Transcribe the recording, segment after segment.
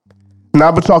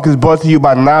Nava Talk is brought to you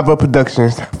by Nava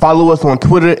Productions. Follow us on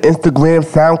Twitter, Instagram,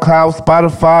 SoundCloud,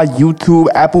 Spotify, YouTube,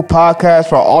 Apple Podcasts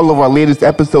for all of our latest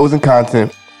episodes and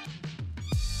content.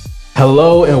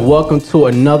 Hello and welcome to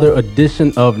another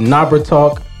edition of Nabra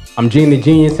Talk. I'm Gene the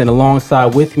Genius, and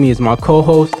alongside with me is my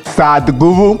co-host, Saad the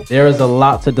Guru. There is a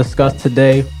lot to discuss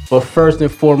today, but first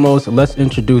and foremost, let's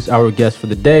introduce our guest for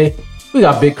the day. We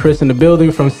got Big Chris in the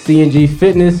building from C&G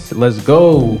Fitness. Let's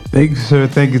go. Thank you, sir.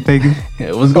 Thank you.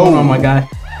 Yeah, what's going on, my guy?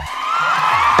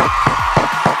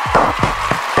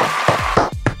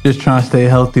 Just trying to stay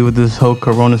healthy with this whole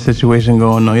corona situation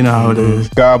going on. You know how it is.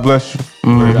 God bless you.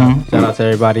 Shout out to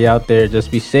everybody out there.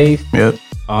 Just be safe. Yep.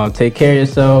 Take care of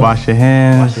yourself. Wash your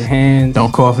hands.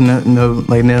 Don't cough near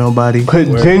nobody. Put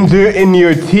ginger in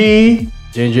your tea.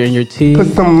 Ginger in your tea. Put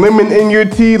some lemon in your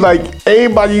tea. Like,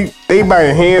 everybody, they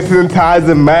buying hand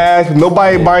sanitizer, mask.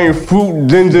 Nobody buying fruit,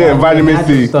 ginger, and vitamin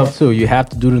C. Stuff too. You have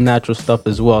to do the natural stuff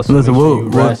as well. So listen, we'll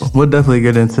definitely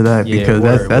get into that because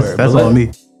that's on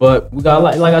me. But we got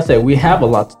like I said, we have a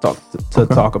lot to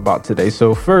talk about today.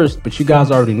 So first, but you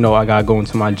guys already know I gotta go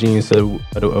into my genius of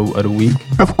the week.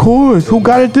 Of course. Who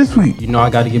got it this week? You know I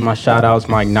gotta give my shout outs,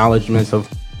 my acknowledgments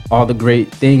of all the great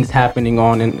things happening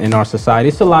on in our society.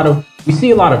 We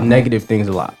see a lot of negative things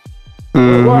a lot.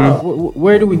 Mm-hmm.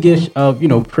 Where do we give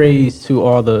praise to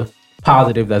all the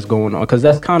positive that's going on? Because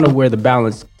that's kind of where the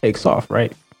balance takes off,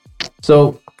 right?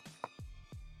 So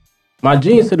my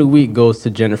genius of the week goes to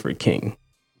Jennifer King.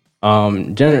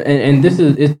 And this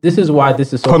is why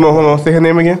this is so. Hold on. Say her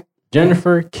name again.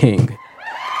 Jennifer King.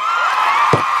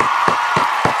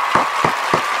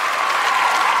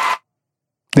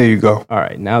 There you go. All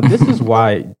right. Now, this is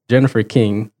why Jennifer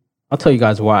King, I'll tell you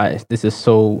guys why this is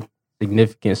so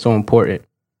significant, so important.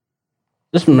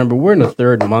 Just remember, we're in the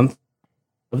third month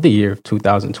of the year of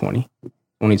 2020.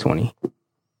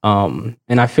 And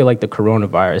I feel like the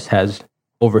coronavirus has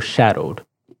overshadowed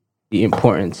the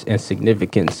importance and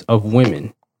significance of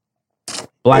women. It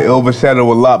overshadowed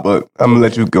a lot, but I'm going to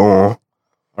let you go on.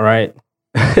 All right.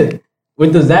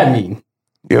 What does that mean?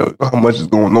 Yeah, how much is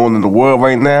going on in the world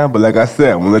right now, but like I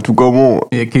said, I'm gonna let you go on.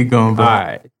 Yeah, keep going, bro. All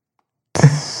right.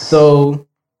 So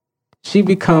she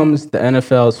becomes the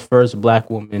NFL's first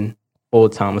black woman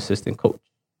full-time assistant coach.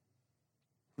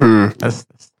 That's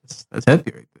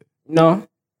heavy right there. No,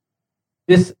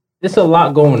 it's a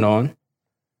lot going on,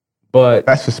 but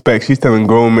that's respect. She's telling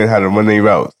grown men how to run their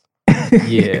routes.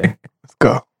 Yeah, let's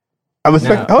go. I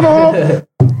respect. Hold on.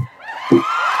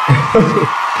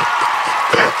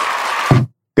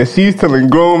 Because she's telling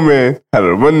grown men how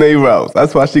to run their routes.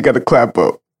 That's why she got to clap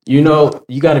up. You know,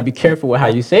 you got to be careful with how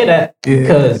you say that. Yeah.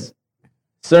 Because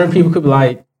certain people could be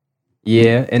like,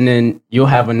 yeah. And then you'll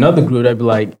have another group that be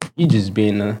like, you just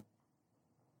being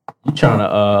you trying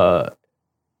to,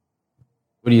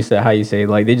 what do you say? How you say?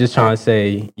 Like, they just trying to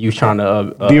say, you trying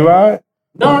to. D-Rod?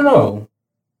 No.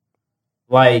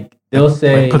 Like, they'll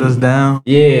say. Like put us down?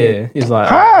 Yeah. It's like.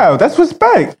 How? That's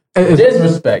respect.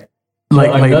 Disrespect.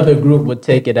 Like another group would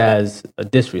take it as a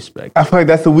disrespect. I feel like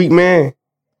that's a weak man.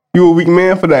 You a weak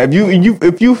man for that.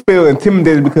 If you feel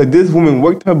intimidated because this woman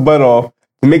worked her butt off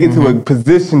to make it to a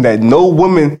position that no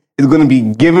woman is going to be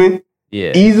given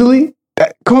easily,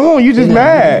 come on, you just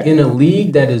mad. In a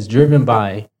league that is driven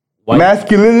by white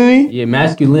masculinity? Yeah,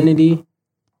 masculinity.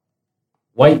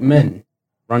 White men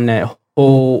run that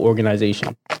whole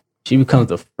organization. She becomes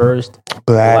the first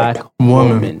black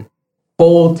woman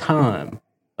full-time.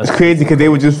 It's crazy because they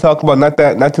were just talking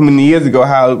about not too many years ago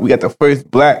how we got the first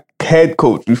black head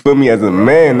coach. You feel me? As a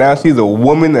man, now she's a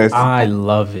woman. I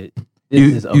love it.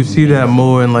 You see that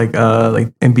more in like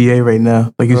NBA right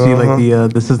now. Like you see like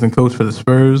the assistant coach for the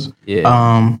Spurs.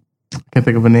 Yeah. Can't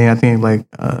think of a name. I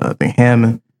think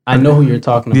Hammond. I know who you're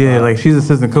talking about. Yeah, like she's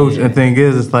assistant coach. And the thing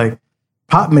is, it's like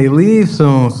Pop may leave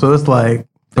soon, so it's like.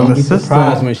 Don't be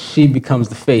surprised when she becomes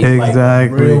the face, exactly,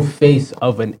 like the real face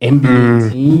of an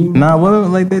NBA team. Nah, women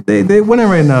like they winning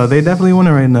right now. They definitely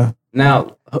winning right now.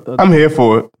 Now, I'm here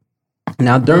for it.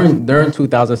 Now, during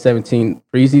 2017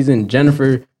 preseason,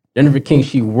 Jennifer King,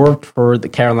 she worked for the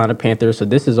Carolina Panthers, so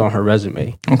this is on her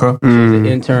resume. Okay, she was an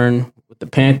intern with the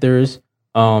Panthers,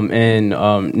 and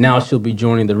now she'll be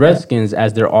joining the Redskins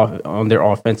as on their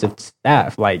offensive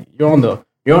staff. Like you're on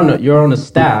the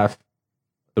staff.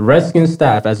 The Redskins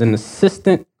staff as an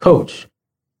assistant coach.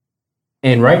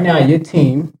 And right now, your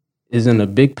team is in a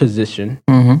big position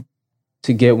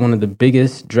to get one of the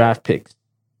biggest draft picks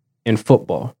in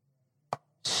football.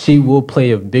 She will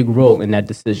play a big role in that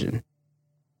decision.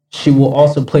 She will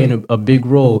also play a big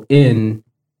role in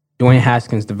Dwayne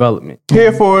Haskins' development.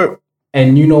 Here for it.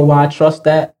 And you know why I trust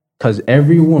that? Because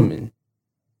every woman,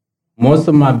 most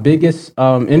of my biggest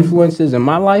influences in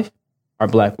my life are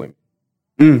black women.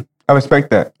 I respect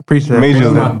that. Appreciate that.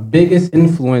 Majorly. My biggest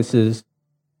influences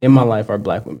in my life are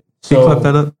black women. So, you clap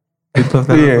that up?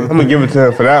 Yeah, I'm going to give it to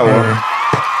her for that one.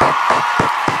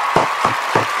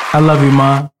 I love you,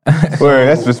 Ma. Word,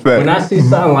 that's respect. When I see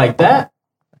something like that,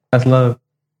 that's love.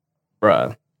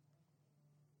 Bruh.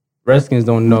 Redskins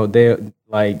don't know.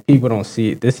 People don't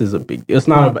see it. This is a big deal. It's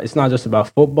not just about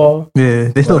football. Yeah,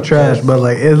 they still trash, but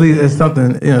like at least it's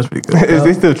something. It's pretty good.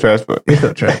 They still trash, but they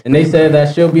still trash. And they said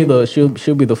that she'll be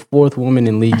the fourth woman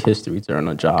in league history to earn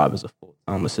a job as a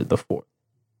full-time. The fourth.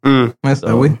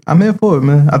 I'm here for it,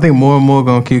 man. I think more and more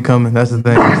gonna keep coming. That's the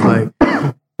thing. It's like,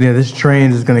 this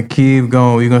train is gonna keep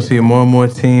going. You're gonna see more and more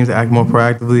teams act more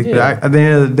proactively. Yeah. But at the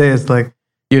end of the day, it's like,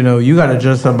 you got to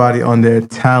judge somebody on their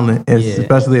talent,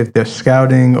 especially if they're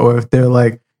scouting or if they're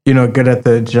like, good at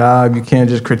their job. You can't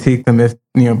just critique them if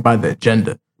by the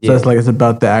agenda. So it's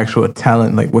about the actual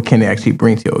talent. Like, what can they actually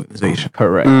bring to your organization?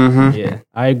 Correct. Mm-hmm. Yeah,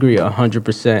 I agree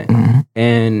 100%.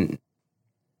 And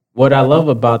what I love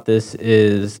about this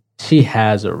is she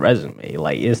has a resume.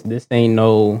 Like, this ain't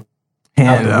no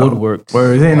handout. Woodworks.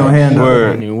 Words ain't no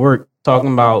handout. We're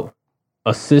talking about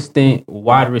assistant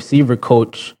wide receiver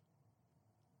coach.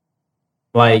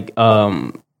 Like,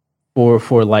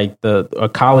 for like a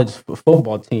college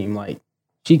football team. Like,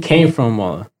 she came from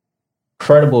a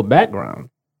credible background.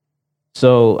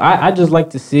 So I just like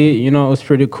to see it. It's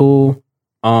pretty cool.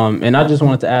 And I just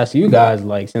wanted to ask you guys,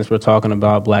 like, since we're talking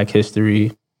about Black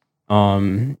History, we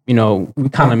kind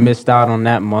of missed out on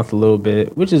that month a little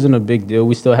bit, which isn't a big deal.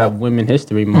 We still have Women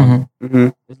History Month. Mm-hmm.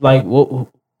 It's like, who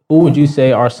would you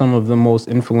say are some of the most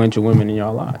influential women in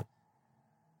your life?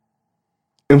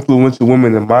 Influential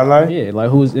women in my life? Yeah, like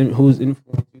who's influenced you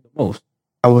the most?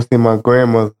 I would say my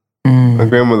grandmother. My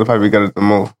grandmother probably got it the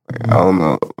most. Like, I don't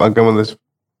know. My grandmother's,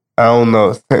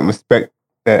 same respect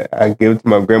that I give to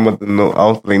my grandmother. No, I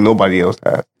don't feel like nobody else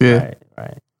has. Yeah.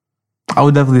 Right. I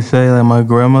would definitely say like my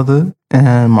grandmother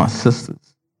and my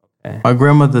sisters. Okay. My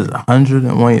grandmother's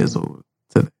 101 years old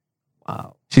today.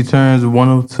 Wow. She turns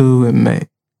 102 in May.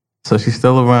 So she's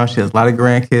still around. She has a lot of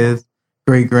grandkids.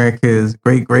 Great-grandkids,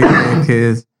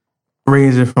 great-great-grandkids,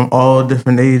 ranging from all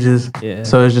different ages. Yeah.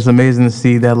 So it's just amazing to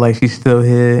see that, like, she's still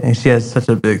here and she has such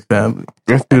a big family.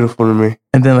 That's beautiful to me.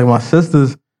 And then, like, my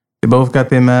sisters, they both got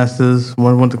their masters.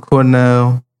 One went to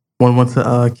Cornell. One went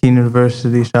to Keene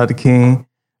University. Shout out to Keene.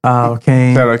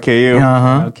 Kane. Shout out KU.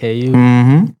 KU.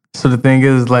 Mm-hmm. So the thing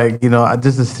is, like,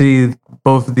 just to see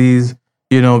both of these,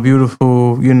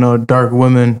 beautiful, dark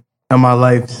women in my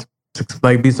life,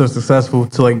 like, be so successful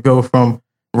to, like, go from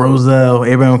Roselle,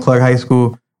 Abraham Clark High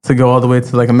School to go all the way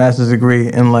to, like, a master's degree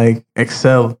and, like,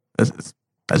 excel. That's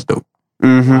dope.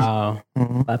 Mm-hmm. Wow.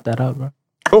 Clap that up, bro.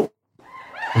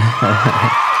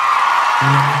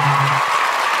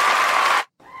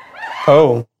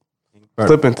 Oh.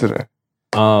 Flip into that.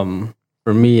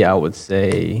 For me, I would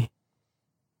say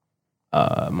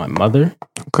my mother.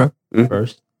 Okay.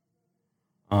 First.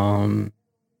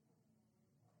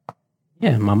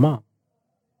 Yeah, my mom.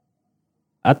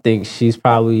 I think she's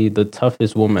probably the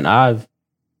toughest woman I've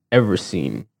ever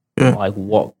seen. Like,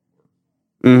 walk.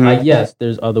 Mm-hmm. Like, yes,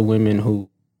 there's other women who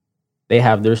they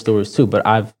have their stories too, but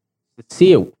I've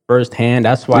see it firsthand.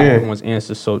 That's why everyone's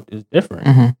answer is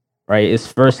different, right? It's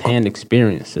firsthand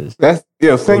experiences.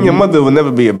 Saying your mother would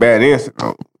never be a bad answer.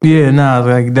 Though. Yeah,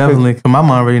 like definitely. Cause my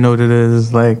mom already know what it is.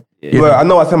 It's like, well, I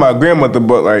know I said my grandmother,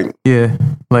 but like,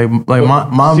 like my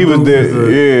mom. She was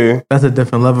there. That's a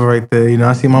different level right there.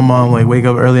 I see my mom like wake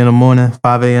up early in the morning,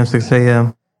 5 a.m., 6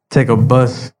 a.m., take a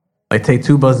bus, like take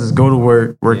 2 buses, go to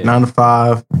work 9 to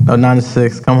 5, or 9 to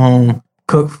 6, come home,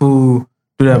 cook food,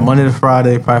 do that Monday to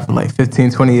Friday, probably for like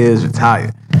 15, 20 years,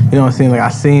 retired. You know what I'm saying? Like I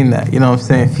seen that. You know what I'm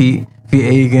saying? Feet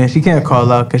aching. She can't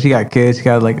call out because she got kids. She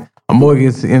got like a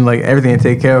mortgage and like everything to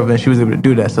take care of, and she was able to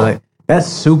do that. So like that's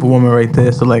superwoman right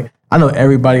there. So like I know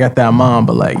everybody got that mom,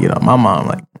 but like my mom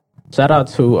like. Shout out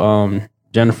to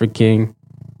Jennifer King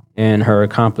and her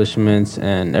accomplishments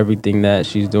and everything that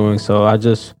she's doing. So I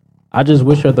just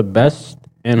wish her the best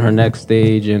in her next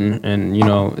stage, and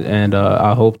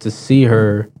I hope to see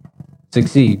her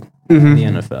succeed in the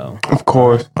NFL. Of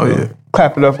course. Oh yeah.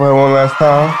 Clap it up for her one last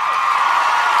time.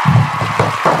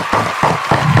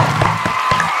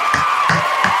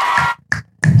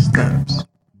 Snaps.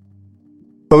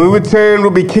 When we return,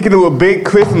 we'll be kicking it with Big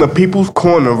Chris in the People's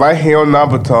Corner right here on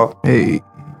Nabra Talk. Hey.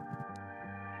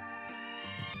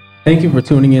 Thank you for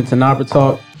tuning in to Nabra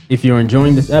Talk. If you're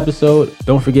enjoying this episode,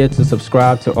 don't forget to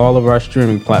subscribe to all of our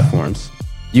streaming platforms: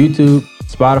 YouTube,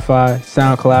 Spotify,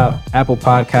 SoundCloud, Apple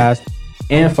Podcasts,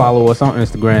 and follow us on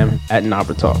Instagram at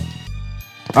Nabra Talk.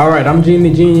 All right, I'm Gene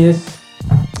the Genius.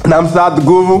 And I'm Saad the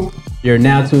Guru. You're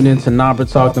now tuned in to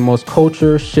Nabra Talk, the most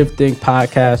culture-shifting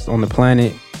podcast on the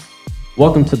planet.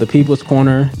 Welcome to the People's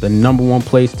Corner, the number one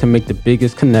place to make the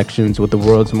biggest connections with the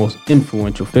world's most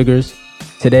influential figures.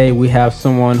 Today, we have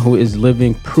someone who is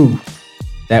living proof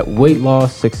that weight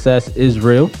loss success is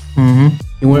real.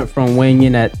 He went from weighing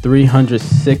in at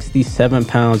 367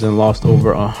 pounds and lost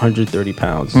over 130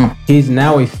 pounds. He's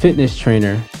now a fitness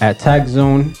trainer at Tax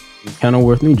Zone in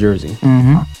Kenilworth, New Jersey.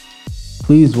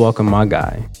 Please welcome my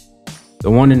guy, the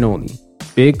one and only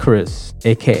Big Chris,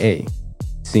 aka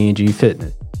CNG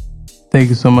Fitness. Thank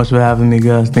you so much for having me,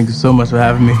 guys. Thank you so much for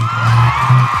having me.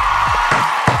 I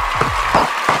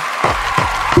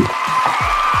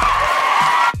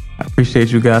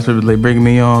appreciate you guys for bringing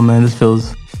me on, man. This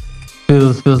feels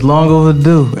long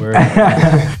overdue.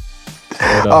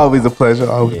 Always a pleasure.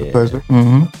 Always a pleasure.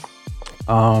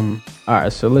 All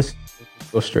right, so let's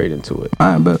go straight into it.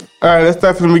 All right, but let's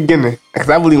start from the beginning, because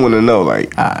I really want to know,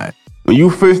 like, when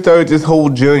you first started this whole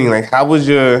journey, like, how was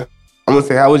your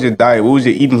diet? What was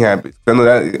your eating habits? I know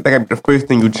that got to be the first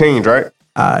thing you changed, right?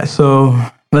 All right, so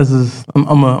I'm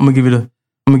gonna give you the.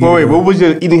 What was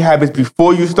your eating habits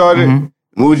before you started?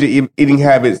 What was your eating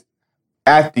habits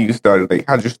after you started? Like,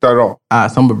 how did you start off? All right,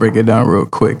 so I'm gonna break it down real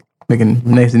quick, making it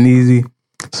nice and easy.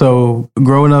 So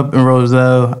growing up in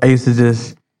Roselle, I used to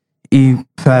just eat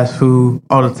fast food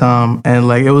all the time, and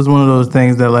like it was one of those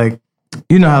things that, like,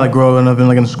 you know how, like, growing up in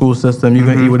like in the school system, you're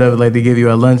gonna eat whatever like they give you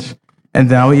at lunch, and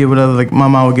then I would eat whatever like my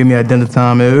mom would give me at dinner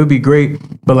time. It would be great,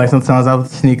 but like sometimes I would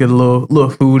sneak a little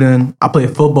food in. I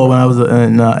played football when I was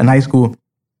in high school,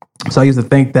 so I used to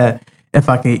think that if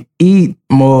I could eat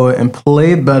more and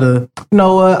play better, you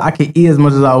know what, I could eat as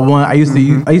much as I want. I used to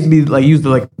use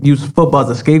football as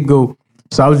a scapegoat.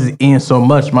 So I was just eating so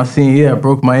much. My senior year, I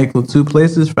broke my ankle 2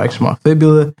 places, fractured my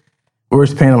fibula,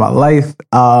 worst pain of my life.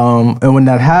 And when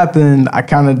that happened, I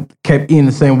kind of kept eating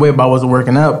the same way, but I wasn't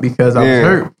working out because I was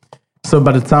hurt. So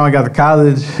by the time I got to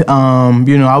college,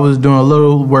 I was doing a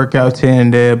little workouts here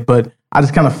and there, but I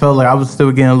just kind of felt like I was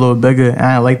still getting a little bigger, and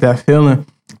I didn't like that feeling.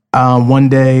 One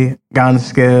day, got on the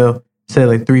scale, said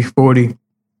like 340.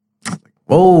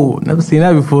 Whoa, never seen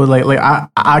that before. Like I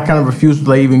kind of refused to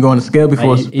like even go on the scale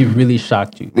before. Like, it really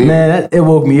shocked you. Man, it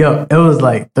woke me up. It was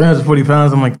like 340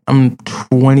 pounds. I'm like, I'm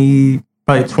 20,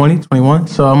 probably 20, 21.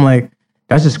 So I'm like,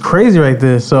 that's just crazy right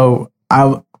there. So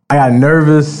I got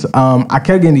nervous. I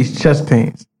kept getting these chest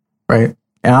pains, right?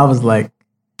 And I was like,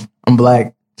 I'm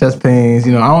black, chest pains.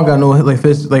 I don't got no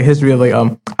history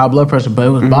of high blood pressure, but it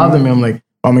was bothering me. I'm like,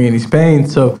 I'm getting these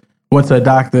pains. So went to a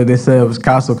doctor. They said it was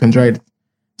costochondritis.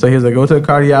 So he was like, go to a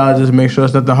cardiologist, make sure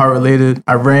it's nothing heart related.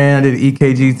 I did an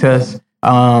EKG test,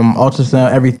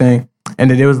 ultrasound, everything.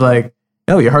 And then it was like,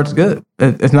 no, your heart's good.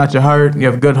 It's not your heart. You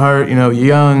have a good heart. You're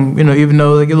young, even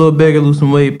though like, you're a little big and lose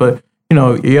some weight, but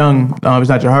you're young. It's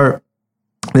not your heart.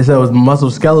 They said it was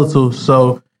musculoskeletal.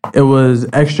 So it was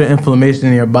extra inflammation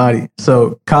in your body.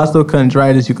 So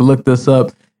costochondritis, you can look this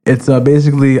up. It's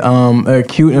basically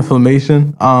acute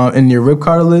inflammation in your rib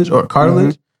cartilage or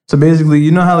cartilage. So basically,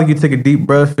 you know how like you take a deep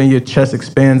breath and your chest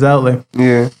expands out, like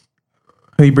you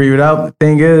breathe it out. The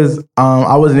thing is,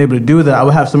 I wasn't able to do that. I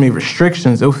would have so many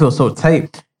restrictions. It would feel so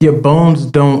tight. Your bones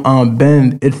don't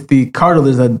bend. It's the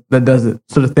cartilage that does it.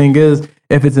 So the thing is,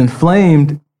 if it's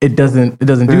inflamed, it doesn't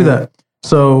do that.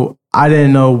 So I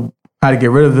didn't know how to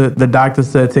get rid of it. The doctor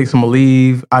said take some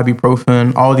Aleve,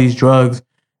 ibuprofen, all these drugs.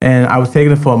 And I was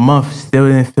taking it for a month, still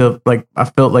didn't feel like, I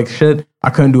felt like shit. I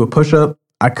couldn't do a push-up.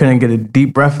 I couldn't get a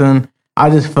deep breath in.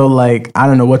 I just felt like I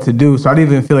don't know what to do. So I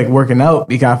didn't even feel like working out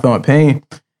because I felt in pain.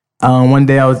 One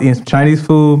day I was eating some Chinese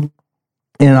food,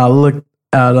 and I looked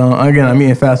at, again, I'm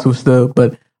eating fast food still,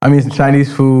 but I'm eating some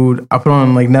Chinese food. I put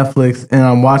on like Netflix, and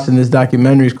I'm watching this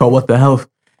documentary. It's called What the Health.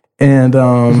 And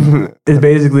it's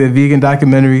basically a vegan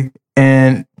documentary.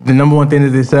 And the number one thing that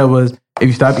they said was, if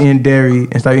you stop eating dairy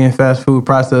and stop eating fast food,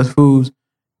 processed foods,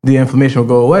 the inflammation will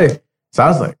go away. So I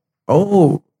was like,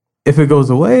 oh, if it goes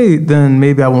away, then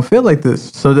maybe I won't feel like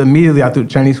this. So immediately I threw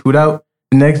Chinese food out.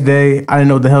 The next day, I didn't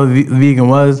know what the hell vegan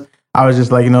was. I was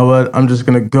just like, you know what? I'm just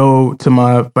going to go to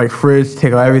my fridge,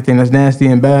 take out everything that's nasty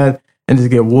and bad, and just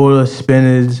get water,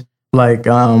 spinach,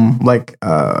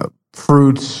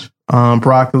 fruits,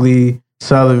 broccoli,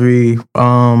 celery,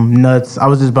 nuts. I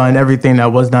was just buying everything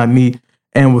that was not meat.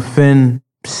 And within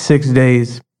 6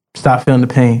 days, stopped feeling the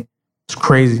pain. It's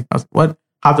crazy. I was like, what?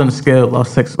 Hopped on the scale,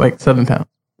 lost 7 pounds.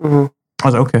 I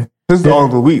was like, okay. This is all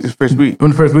the week, this first week. In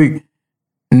the first week.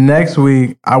 Next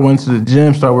week, I went to the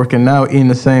gym, started working out, eating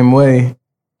the same way,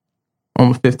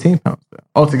 almost 15 pounds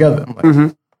altogether. I'm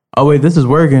like, oh, wait, this is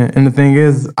working. And the thing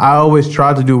is, I always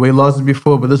tried to do weight losses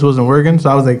before, but this wasn't working. So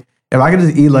I was like, if I could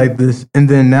just eat like this, and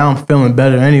then now I'm feeling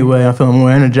better anyway, I'm feeling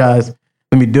more energized,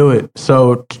 let me do it.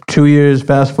 So 2 years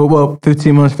fast forward, well,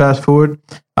 15 months fast forward,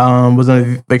 was on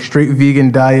a like straight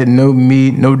vegan diet, no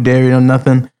meat, no dairy, no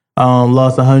nothing.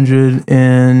 Lost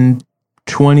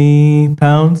 120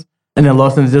 pounds, and then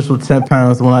lost an additional 10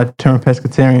 pounds when I turned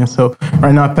pescatarian. So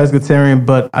right now I'm pescatarian,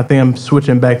 but I think I'm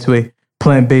switching back to a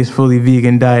plant-based, fully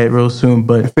vegan diet real soon.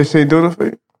 But fish ain't doing it for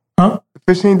you? Huh?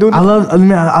 Fish ain't doing it? I love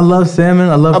salmon.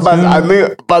 I love tuna. I know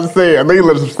you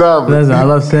love some salmon. Listen, I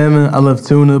love salmon. I love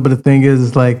tuna. But the thing is,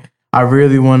 it's like, I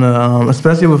really want to,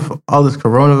 especially with all this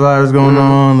coronavirus going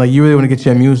on, like, you really want to get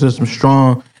your immune system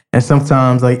strong. And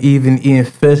sometimes, like, even eating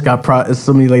fish got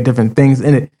so many, like, different things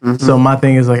in it. So my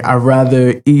thing is, like, I'd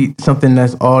rather eat something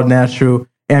that's all natural.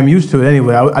 And I'm used to it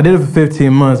anyway. I did it for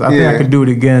 15 months. I think I could do it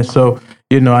again. So,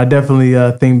 I definitely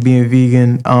think being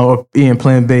vegan or being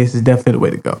plant-based is definitely the way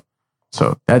to go.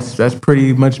 So that's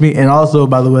pretty much me. And also,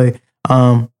 by the way,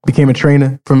 became a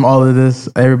trainer from all of this.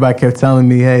 Everybody kept telling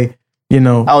me, hey,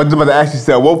 I was about to ask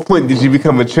you, at what point did you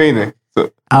become a trainer?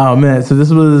 Oh man, so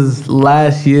this was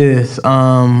last year.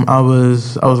 I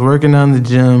was working out in the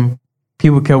gym.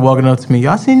 People kept walking up to me.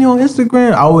 Y'all seen you on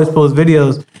Instagram? I always post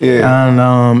videos. Yeah.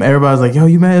 And everybody's like, yo,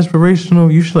 you mad inspirational.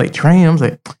 You should like train. I was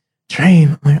like,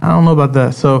 train? I'm like, I don't know about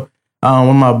that. So one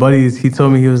of my buddies, he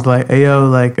told me, he was like, hey yo,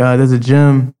 like there's a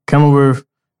gym, Kenilworth.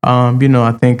 I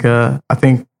think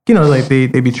like they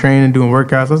be training, doing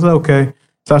workouts. I said, okay.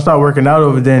 So I started working out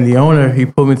over there, and the owner, he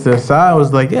pulled me to the side. I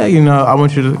was like, yeah, I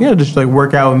want you to, just like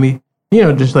work out with me.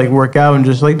 Just like work out and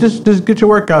just get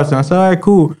your workouts in. I said, all right,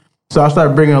 cool. So I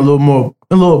started bringing a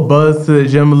little buzz to the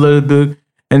gym a little bit.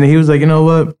 And then he was like, you know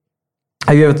what?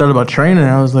 Have you ever thought about training?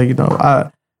 And I was like,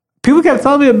 people kept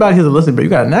telling me about it. He was like, listen, but you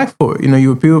got a knack for it.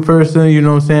 You're a people person. You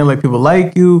know what I'm saying? Like, people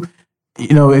like you.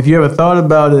 If you ever thought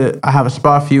about it, I have a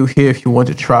spot for you here if you want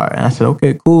to try. And I said,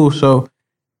 okay, cool. So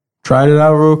tried it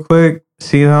out real quick.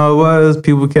 Seeing how it was,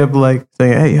 people kept like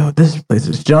saying, hey, yo, this place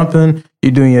is jumping.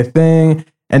 You're doing your thing.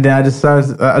 And then I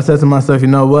said to myself, you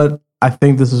know what? I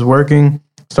think this is working.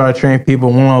 Started training people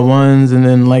one-on-ones and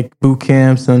then like boot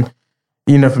camps. And,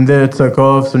 from there it took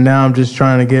off. So now I'm just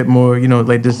trying to get more,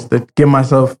 like just to get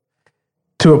myself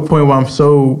to a point where I'm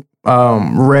so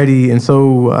ready and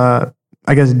so,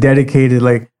 I guess, dedicated.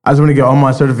 Like, I just want to get all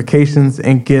my certifications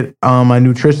and get my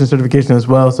nutrition certification as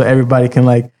well. So everybody can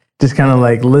like, just kind of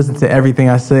like listen to everything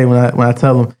I say when I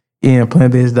tell them, a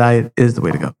plant-based diet is the way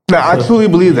to go. Now, I truly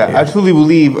believe that. Yeah. I truly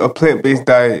believe a plant-based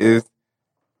diet is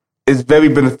very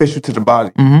beneficial to the body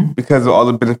because of all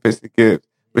the benefits it gives.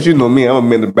 But you know me, I'm a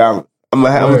man of balance. I'm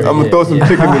gonna throw some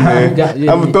chicken in there.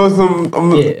 I'm gonna throw some.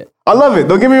 I love it.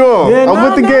 Don't get me wrong. Yeah,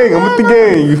 I'm with the gang.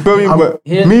 You feel me? But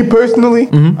me personally,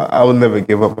 I will never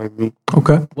give up my meat.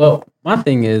 Okay. Well, my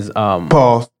thing is,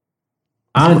 pause.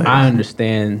 I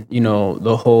understand,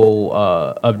 the whole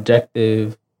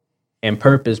objective and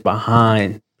purpose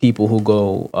behind people who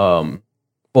go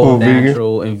full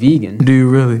natural and vegan. Do you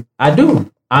really? I do.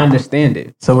 I understand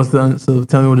it. So so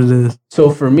tell me what it is. So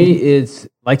for me, it's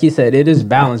like you said, it is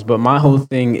balanced. But my whole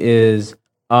thing is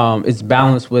it's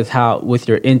balanced with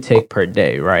your intake per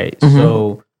day, right?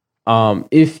 So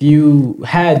if you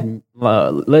had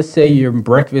let's say your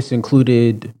breakfast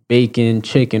included bacon,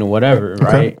 chicken, or whatever,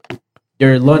 right?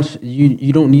 Your lunch,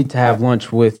 you don't need to have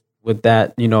lunch with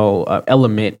that,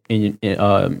 element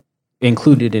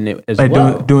included in it as like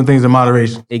well. Doing things in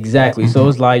moderation. Exactly. So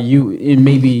it's like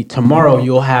maybe tomorrow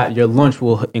you'll have your lunch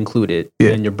will include it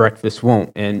and your breakfast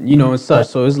won't, and and such.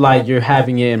 So it's like you're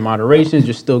having it in moderation.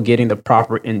 You're still getting the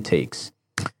proper intakes.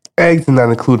 Eggs are not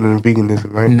included in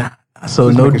veganism, right? Nah. So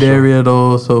just no dairy at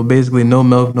all. So basically, no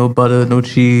milk, no butter, no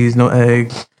cheese, no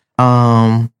eggs,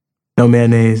 no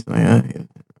mayonnaise.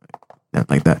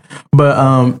 Like that.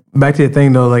 But back to the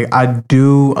thing though, like I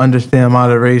do understand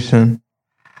moderation.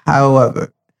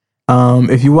 However,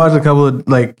 if you watch a couple of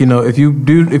if you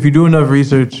do enough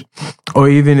research, or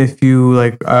even if you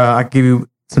I give you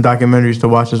some documentaries to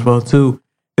watch as well too.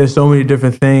 There's so many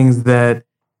different things that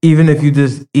even if you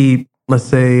just eat, let's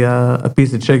say a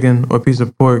piece of chicken or a piece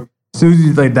of pork, as soon as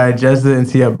you digest it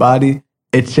into your body,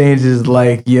 it changes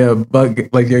your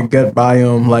gut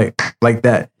biome like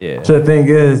that. Yeah. So the thing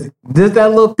is, just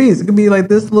that little piece, it could be like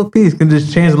this little piece can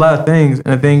just change a lot of things.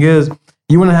 And the thing is,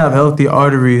 you want to have healthy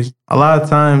arteries. A lot of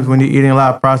times when you're eating a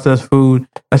lot of processed food,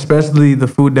 especially the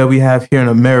food that we have here in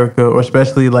America, or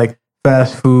especially like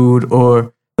fast food,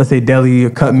 or let's say deli or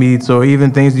cut meats, or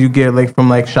even things you get from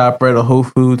ShopRite or Whole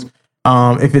Foods,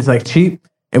 if it's cheap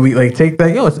and we take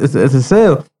that, it's a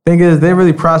sale. Thing is, they're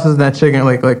really processing that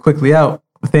chicken quickly out.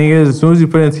 The thing is, as soon as you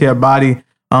put it into your body,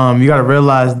 you got to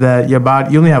realize that your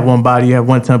body, you only have one body, you have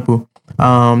one temple.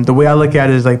 The way I look at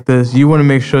it is like this: you want to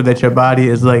make sure that your body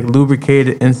is like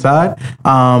lubricated inside.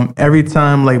 Every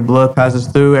time like blood passes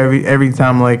through, every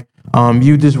time like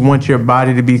you just want your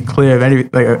body to be clear of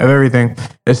everything.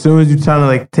 As soon as you try to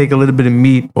like take a little bit of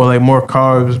meat or like more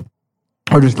carbs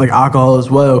or just like alcohol as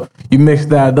well, you mix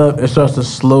that up, it starts to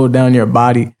slow down your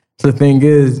body. So the thing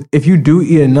is, if you do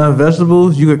eat enough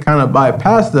vegetables, you could kind of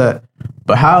bypass that.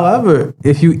 But however,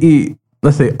 if you eat,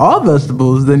 let's say, all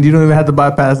vegetables, then you don't even have to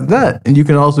bypass that. And you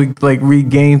can also like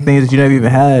regain things that you never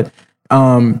even had.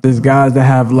 There's guys that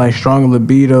have like strong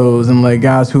libidos and like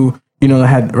guys who,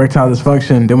 had erectile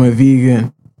dysfunction, they went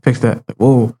vegan, fix that. Like,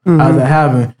 whoa, how's that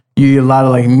happen? You eat a lot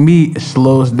of like meat, it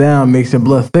slows down, makes your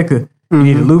blood thicker. You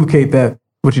need to lubricate that.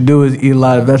 What you do is eat a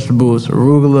lot of vegetables,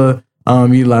 arugula,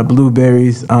 you eat a lot of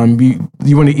blueberries.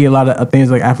 You want to eat a lot of things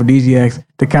like aphrodisiacs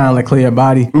to kind of like clear your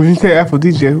body. When you say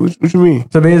aphrodisiac, what you mean?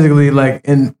 So basically, like,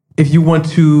 if you want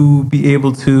to be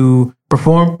able to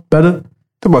perform better.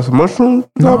 Talk about some mushrooms?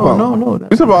 No.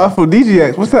 You talk about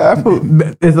aphrodisiacs. What's that?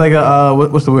 It's like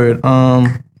what's the word?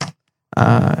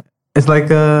 It's like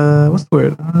what's the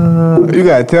word? You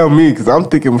gotta tell me because I'm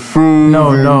thinking shrooms.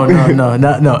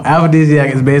 No.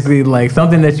 Aphrodisiac is basically like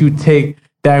something that you take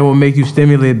that will make you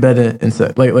stimulate better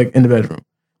inside, like in the bedroom.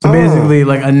 So basically,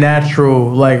 like a natural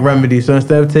like remedy. So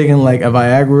instead of taking like a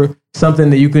Viagra,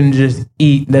 something that you can just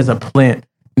eat that's a plant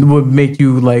would make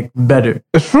you like better.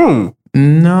 A shroom.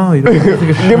 No, you don't take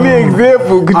a shroom. Give me an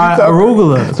example.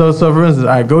 Arugula. So for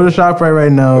instance, go to ShopRite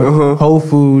right now, Whole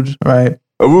Foods, right?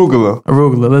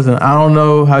 Arugula. Listen, I don't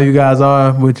know how you guys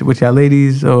are with y'all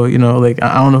ladies, or like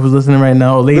I don't know who's listening right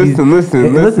now. Or ladies,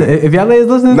 listen. If y'all ladies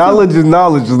listening, knowledge is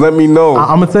knowledge. Just let me know.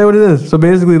 I'm gonna tell you what it is. So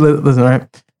basically, listen, right?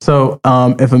 So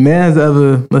if a man has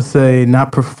ever, let's say,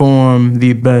 not performed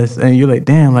the best, and you're like,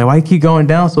 damn, like why you keep going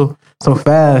down so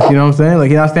fast? You know what I'm saying?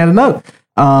 Like you're not standing up.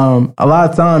 A lot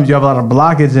of times you have a lot of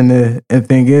blockage in there. And the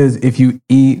thing is, if you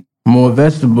eat more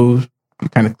vegetables, you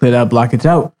kind of clear that blockage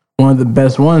out. One of the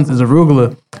best ones is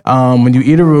arugula. When you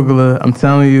eat arugula, I'm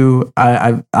telling you,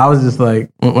 I was just like,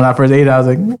 when I first ate it, I was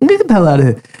like, get the hell out of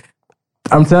here.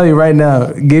 I'm telling you right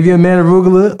now, give your man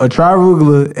arugula or try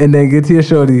arugula and then get to your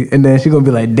shorty and then she's going to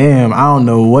be like, damn, I don't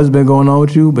know what's been going on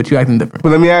with you, but you acting different. But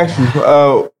let me ask you,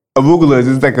 arugula, is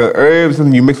this like a herb,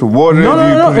 something you mix with water?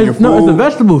 No, it's a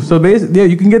vegetable. So basically, yeah,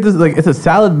 you can get this, like, it's a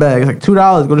salad bag. It's like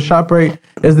 $2. Go to ShopRite.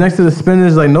 It's next to the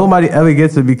spinach. Like, nobody ever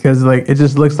gets it because, like, it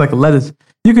just looks like a lettuce.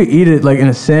 You could eat it, like, in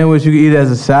a sandwich. You could eat it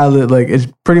as a salad. Like, it's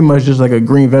pretty much just like a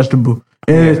green vegetable.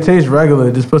 And it tastes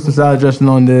regular. Just put some salad dressing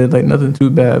on there. Like, nothing too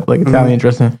bad. Like, Italian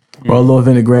dressing or a little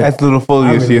vinaigrette. That's a little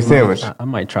foliage to your sandwich. I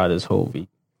might try this whole week.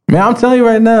 Man, I'm telling you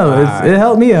right now, it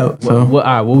helped me out. So,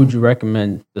 what would you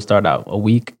recommend to start out? A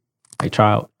week? Like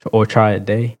try a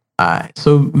day? All right.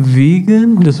 So,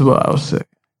 vegan, this is what I would say.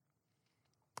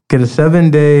 Get a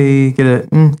 7-day, get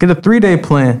a 3-day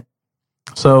plan.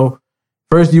 So,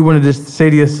 first you want to just say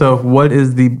to yourself, what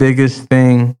is the biggest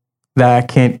thing that I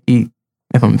can't eat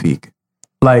if I'm vegan?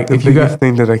 Like, the biggest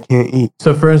thing that I can't eat.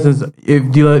 So, for instance,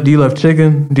 do you love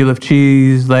chicken? Do you love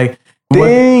cheese? Like,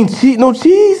 no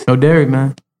cheese? No dairy,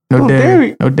 man. No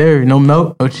dairy. No dairy. No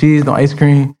milk. No cheese. No ice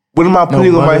cream. What am I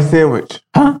putting on my sandwich?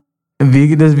 Huh?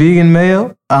 There's vegan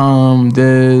mayo.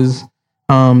 There's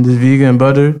vegan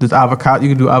butter. There's avocado. You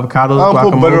can do avocados. I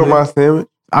don't put butter on my sandwich.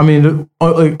 I mean,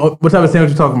 what type of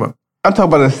sandwich you talking about? I'm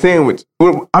talking about a sandwich.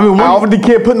 I already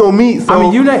can't put no meat.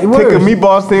 So take a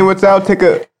meatball sandwich out.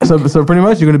 So pretty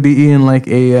much you're gonna be eating like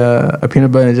a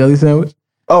peanut butter and jelly sandwich.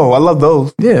 Oh, I love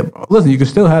those. Yeah, listen, you can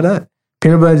still have that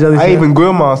peanut butter and jelly. I even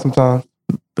grill mine sometimes.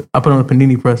 I put on a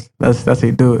panini press. That's how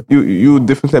you do it. You a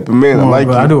different type of man. I like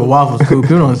you. I do it with waffles too.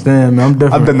 People don't understand, man. I'm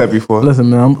different. I've done that before. Listen,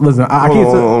 man. I can't.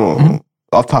 Hold on.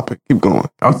 Off topic. Keep going.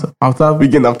 Off topic. We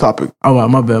getting off topic. Oh, wow,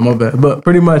 my bad. But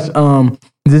pretty much,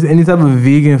 just any type of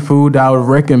vegan food that I would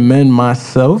recommend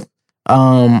myself.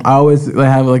 I always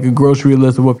have like a grocery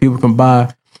list of what people can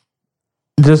buy.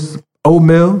 Just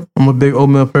oatmeal. I'm a big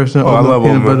oatmeal person. I love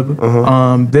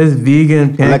oatmeal. There's vegan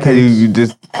pancakes. I like how you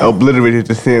just obliterated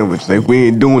the sandwich. Like we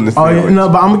ain't doing the sandwich. Oh yeah, no,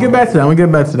 but I'm gonna get back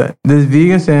to that. There's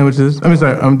vegan sandwiches. There's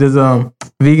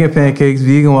vegan pancakes,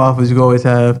 vegan waffles. You can always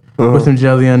have with some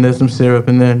jelly on there, some syrup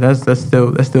in there. That's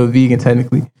still vegan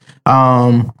technically.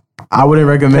 I wouldn't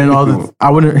recommend I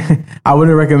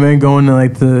wouldn't recommend going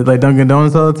to Dunkin'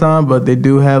 Donuts all the time, but they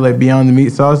do have like Beyond the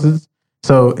Meat sauces.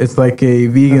 So it's like a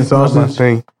vegan sausage. Not my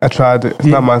thing. I tried it. It's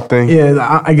not my thing.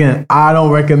 Yeah, I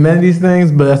don't recommend these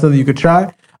things, but that's something you could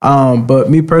try. But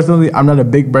me personally, I'm not a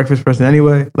big breakfast person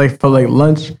anyway. Like for like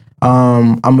lunch,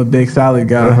 I'm a big salad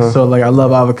guy. So like I love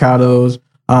avocados.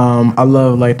 I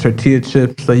love like tortilla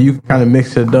chips. Like you can kind of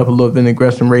mix it up, a little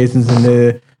vinaigrette, some raisins in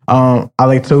there. I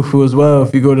like tofu as well.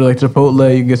 If you go to like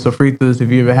Chipotle, you can get sofritas.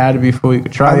 If you ever had it before, you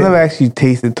could try it. I've never actually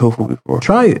tasted tofu before.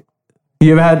 Try it.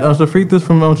 You ever had sofritas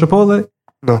from Chipotle?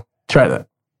 No. Try that.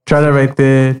 Try that right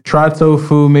there. Try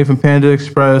tofu made from Panda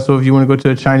Express. Or if you want to go to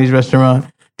a Chinese restaurant,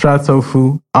 try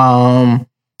tofu.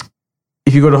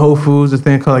 If you go to Whole Foods, there's a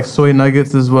thing called like soy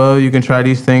nuggets as well. You can try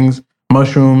these things.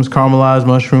 Mushrooms, caramelized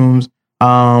mushrooms.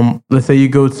 Let's say you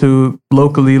go to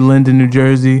locally Linden, New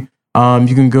Jersey.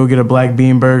 You can go get a black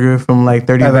bean burger from like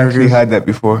 30 I've Burgers. actually had that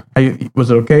before. Was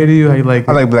it okay to you? How you like it?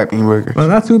 I like black bean burgers. Well,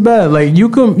 not too bad. Like you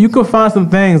can find some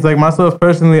things. Like myself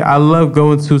personally, I love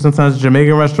going to sometimes a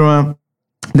Jamaican restaurant.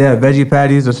 They have veggie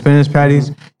patties or spinach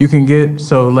patties you can get.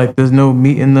 So like there's no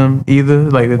meat in them either.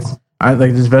 Like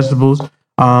there's vegetables.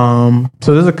 So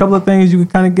there's a couple of things you can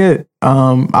kind of get.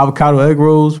 Avocado egg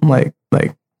rolls from like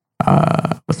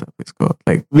what's that place called?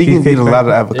 Like vegans eat a lot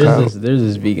of avocado. There's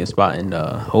this vegan spot in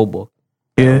Hoboken.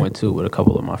 I went to with a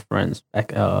couple of my friends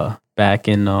back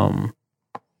in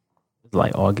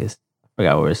like August. I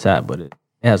forgot where it's at, but it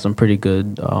has some pretty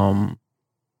good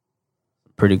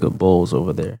bowls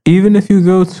over there. Even if you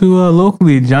go to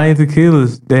locally Giant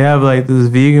Tequilas, they have like this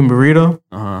vegan burrito.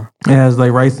 It has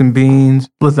like rice and beans.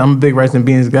 Listen, I'm a big rice and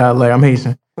beans guy. Like I'm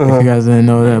Haitian. If you guys didn't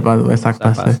know that, by the way,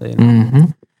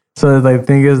 So like the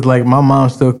thing is, like my mom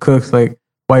still cooks like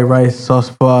white rice, sauce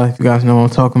pie. If you guys know what I'm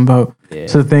talking about. Yeah.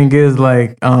 So the thing is,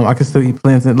 like I can still eat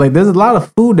plantain. Like there's a lot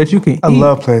of food that you can eat. I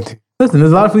love plantain. Listen,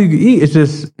 there's a lot of food you can eat. It's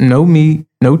just no meat,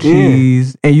 no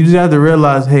cheese, and you just have to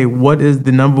realize, hey, what is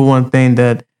the number one thing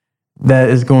that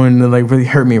is going to like really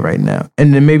hurt me right now,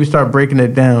 and then maybe start breaking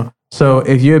it down. So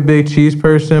if you're a big cheese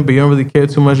person, but you don't really care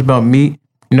too much about meat,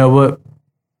 you know what?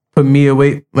 Put meat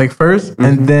away like first,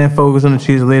 and then focus on the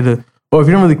cheese later. Or if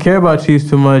you don't really care about cheese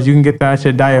too much, you can get that out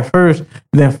your diet first,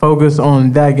 then focus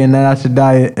on that, getting that out your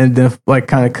diet, and then like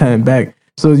kind of cutting back.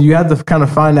 So you have to kind of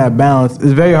find that balance.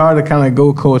 It's very hard to kind of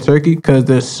go cold turkey because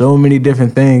there's so many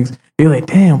different things. You're like,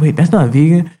 damn, wait, that's not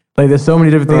vegan. Like there's so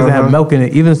many different things that have milk in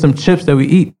it. Even some chips that we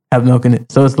eat have milk in it.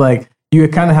 So it's like you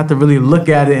kind of have to really look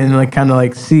at it and like kind of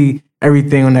like see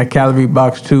everything on that calorie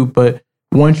box too. But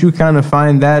once you kind of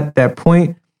find that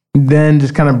point, then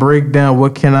just kind of break down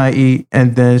what can I eat,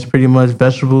 and then it's pretty much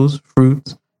vegetables,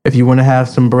 fruits. If you want to have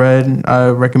some bread, I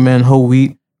recommend whole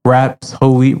wheat wraps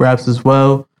as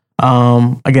well.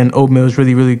 Again, oatmeal is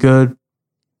really, really good.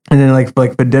 And then like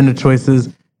for dinner choices,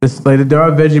 there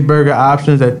are veggie burger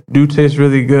options that do taste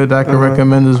really good that I can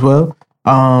recommend as well.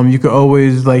 You could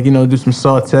always do some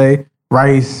saute,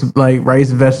 rice,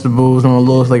 vegetables on a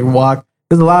little wok.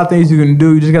 There's a lot of things you can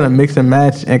do. You just gotta mix and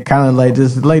match and kind of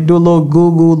just do a little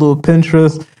Google, a little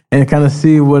Pinterest, and kind of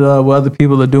see what other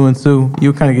people are doing too.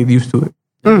 You kind of get used to it.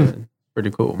 Yeah,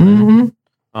 pretty cool, man.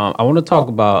 I want to talk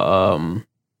about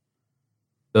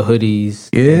the hoodies.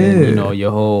 Yeah, and,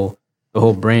 the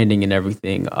whole branding and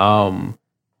everything.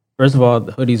 First of all,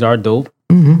 the hoodies are dope.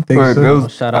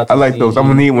 Shout out to I like CNG. Those. I'm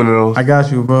gonna need one of those. I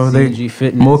got you, bro. CNG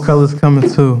Fitness. More colors coming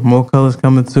too.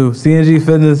 CNG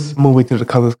Fitness. I'm gonna wait till the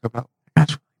colors come out.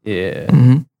 Yeah.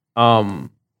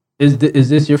 Is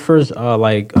this your first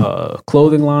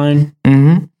clothing line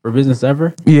for business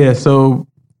ever? Yeah. So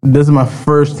this is my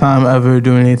first time ever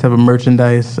doing any type of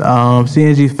merchandise.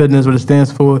 CNG Fitness, what it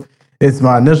stands for, it's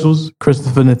my initials,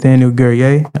 Christopher Nathaniel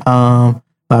Guerrier. A lot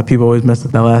of people always mess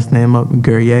up that last name up,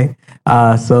 Guerrier.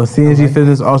 So CNG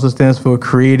Fitness also stands for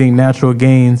Creating Natural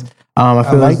Gains. I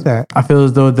feel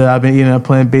as though that I've been eating a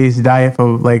plant-based diet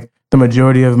for the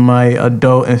majority of my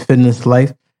adult and fitness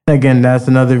life. Again, that's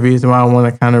another reason why I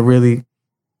want to kind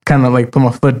of put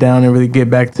my foot down and really get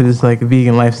back to this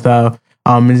vegan lifestyle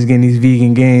and just getting these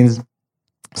vegan gains.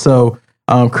 So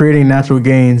creating natural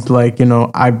gains,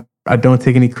 I don't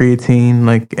take any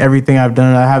creatine. Everything I've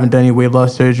done, I haven't done any weight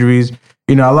loss surgeries.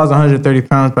 I lost 130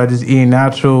 pounds by just eating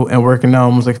natural and working out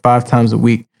almost 5 times a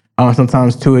week.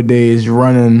 Sometimes 2 a day,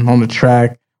 running on the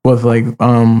track with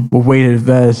weighted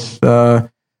vests,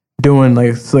 doing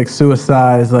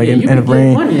suicides in the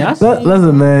rain.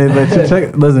 Listen,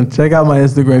 man, check out my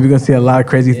Instagram. You're gonna see a lot of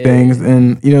crazy things,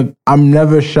 and I'm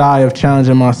never shy of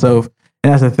challenging myself.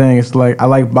 And that's the thing. It's I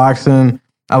like boxing.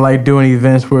 I like doing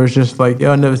events where it's just I've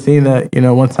never seen that.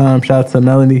 One time, shout out to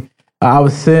Melanie. I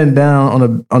was sitting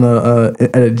down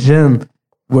at a gym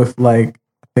with I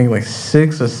think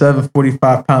 6 or 7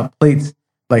 45-pound plates,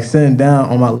 sitting down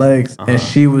on my legs, and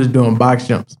she was doing box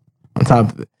jumps on top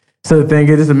of it. So the thing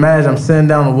is, just imagine I'm sitting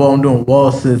down on the wall, I'm doing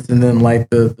wall sits, and then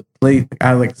the plate, I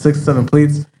had 6 or 7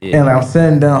 plates, and I'm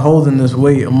sitting down holding this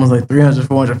weight, almost 300,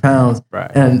 400 pounds,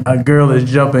 right. And a girl is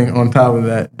jumping on top of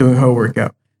that, doing her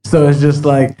workout. So it's just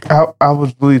like I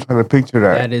was really trying to picture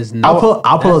that. That is not.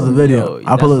 I'll pull up the video.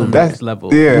 I'll pull up the next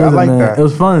level. Yeah, Listen, I like man, that. It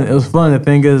was fun. The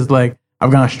thing is, like,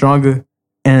 I've gotten stronger,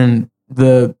 and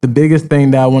the biggest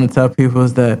thing that I want to tell people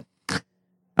is that,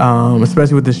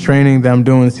 especially with this training that I'm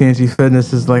doing with CNG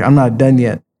Fitness, is like I'm not done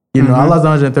yet. You know, I lost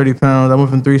 130 pounds. I went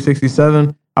from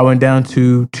 367. I went down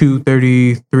to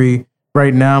 233.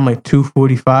 Right now, I'm like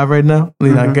 245 right now.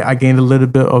 You know, I gained a little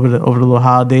bit over the little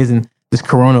holidays, and this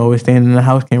Corona always staying in the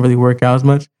house can't really work out as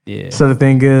much. Yeah. So the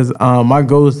thing is, my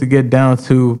goal is to get down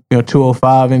to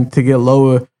 205, and to get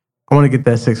lower, I want to get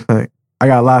that six pack. I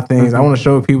got a lot of things. I want to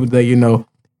show people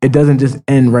that it doesn't just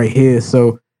end right here.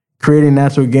 So creating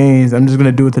natural gains, I'm just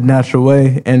gonna do it the natural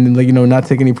way, and not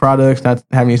take any products, not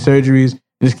have any surgeries,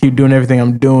 just keep doing everything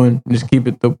I'm doing, and just keep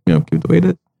it the way it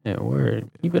is. Yeah, word.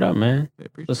 Keep it up, man.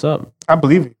 What's up? I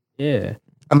believe it. Yeah.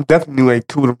 I'm definitely like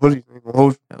 2 of the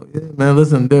hoodies. Hell yeah, man.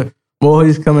 Listen, there more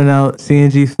hoodies coming out.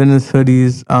 CNG Fitness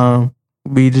hoodies.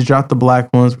 We just dropped the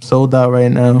black ones. We're sold out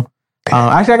right now.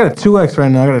 Actually, I got a 2X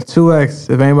right now. I got a 2X.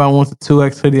 If anybody wants a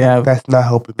 2X hoodie, I have. That's not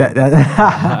helping.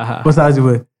 What size you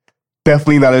with?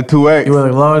 Definitely not a 2X. You with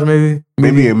like large, maybe?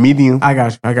 Maybe a medium. I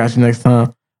got you next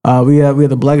time. We have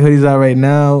the black hoodies out right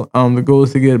now. The goal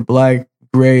is to get black,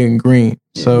 gray, and green.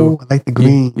 So ooh, I like the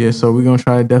green. Yeah, so we're gonna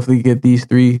try to definitely get these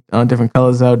 3 different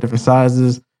colors out, different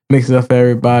sizes, mix it up for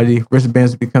everybody.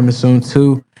 Wristbands will be coming soon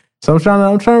too. So I'm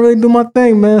trying to really do my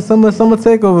thing, man. Summer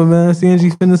takeover, man. CNG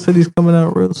Fitness hoodies coming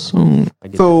out real soon.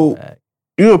 So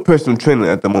you're a personal trainer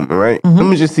at the moment, right? Let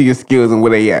me just see your skills and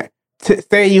where they at.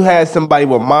 Say you had somebody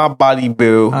with my body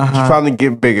build trying to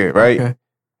get bigger, right? Okay.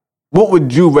 What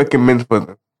would you recommend for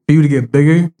them? For you to get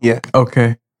bigger? Yeah.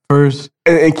 Okay. First,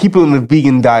 and keep it on a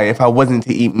vegan diet if I wasn't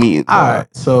to eat meat. All right,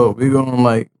 so we're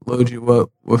gonna load you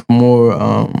up with more,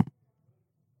 a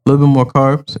little bit more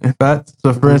carbs and fats.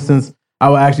 So, for instance, I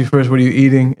will ask you first, what are you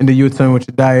eating, and then you would tell me what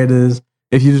your diet is.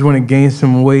 If you just want to gain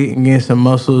some weight and gain some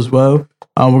muscle as well,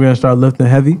 we're gonna start lifting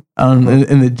heavy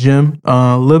in the gym.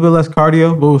 A little bit less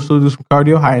cardio, but we'll still do some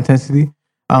cardio, high intensity.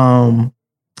 For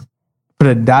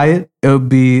the diet, it would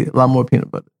be a lot more peanut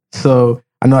butter. So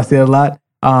I know I say it a lot.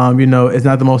 It's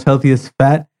not the most healthiest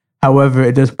fat. However,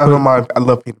 it does. I don't mind. I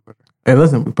love peanut butter. Hey,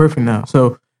 listen, we're perfect now.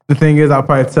 So the thing is, I'll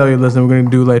probably tell you, listen, we're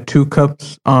gonna do like 2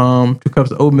 cups of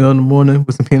oatmeal in the morning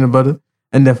with some peanut butter,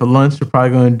 and then for lunch, we're probably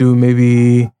gonna do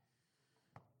maybe.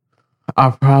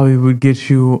 I probably would get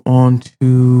you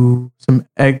onto some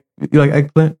egg. You like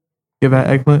eggplant? You ever had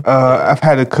eggplant? I've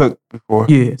had it cooked before.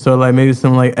 Yeah, so like maybe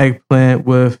some like eggplant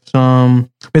with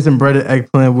some breaded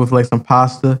eggplant with like some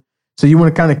pasta. So you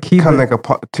want to kind of keep kind of like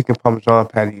a chicken parmesan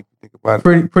patty. If you think about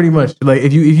it. Pretty much. Like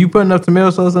if you put enough tomato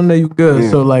sauce on there, you good. Yeah.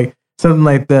 So like something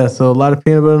like that. So a lot of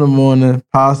peanut butter in the morning,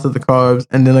 pasta, the carbs,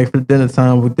 and then like for dinner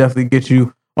time, we'll definitely get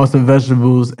you on some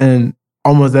vegetables. And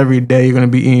almost every day you're gonna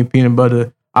be eating peanut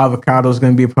butter. Avocado is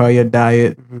gonna be a part of your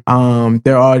diet.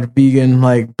 There are vegan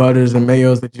like butters and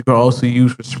mayos that you can also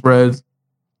use for spreads.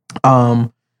 I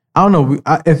don't know.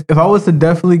 If I was to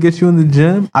definitely get you in the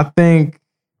gym, I think.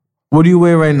 What do you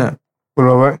weigh right now? What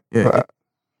am I? Yeah.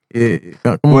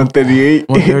 138.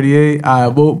 138. All right.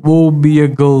 What will be your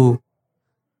goal?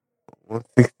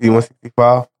 160, 165.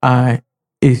 All right.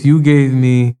 If you gave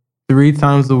me 3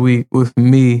 times a week with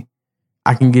me,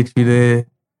 I can get you there.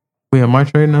 We in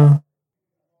March right now?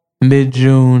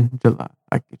 Mid-June, July.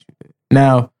 I can get you there.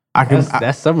 Now, I can.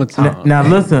 That's summertime. Now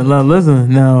listen.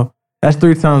 Now, that's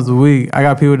 3 times a week. I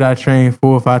got people that I train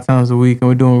 4 or 5 times a week, and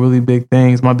we're doing really big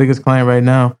things. My biggest client right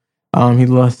now, he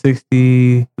lost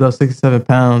 67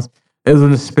 pounds. It was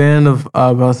in the span of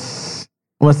about,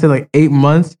 I want to say like 8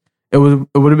 months. It would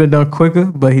have been done quicker,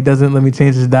 but he doesn't let me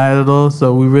change his diet at all.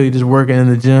 So we really just working in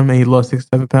the gym, and he lost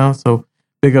 67 pounds. So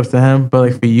big ups to him. But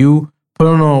like for you,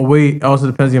 putting on weight it also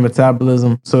depends on your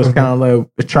metabolism. So it's kind of like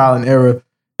a trial and error.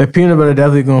 The peanut butter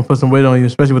definitely going to put some weight on you,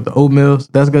 especially with the oatmeal. So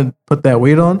that's going to put that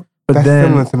weight on. But that's then,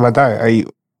 similar to my diet. I eat.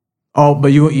 Oh, but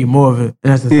you will eat more of it.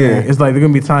 And that's the thing. It's like they're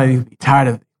going to be tired. You'll be tired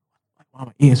of it. Why am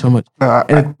I eating so much? No,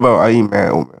 I eat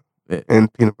mad oatmeal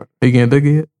and peanut butter. Are you getting bigger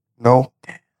yet? No.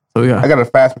 So I got a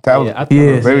fast metabolism.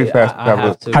 Very fast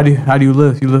metabolism. How do you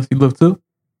lift? You lift too?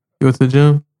 You go to the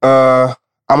gym?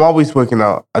 I'm always working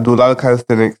out. I do a lot of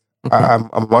calisthenics. Okay. I'm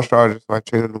a martial artist, so I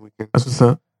train on the weekend. That's what's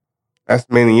up. That's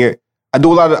mainly it. I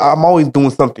do a lot of. I'm always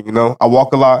doing something. I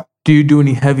walk a lot. Do you do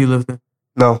any heavy lifting?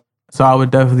 No. So I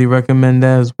would definitely recommend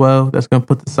that as well. That's gonna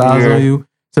put the size on you.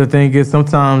 So the thing is,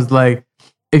 sometimes like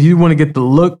if you want to get the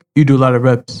look, you do a lot of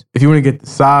reps. If you want to get the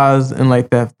size and like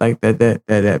that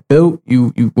build,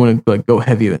 you want to like go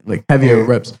heavier, like heavier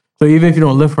reps. So even if you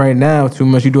don't lift right now too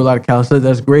much, you do a lot of calisthenics.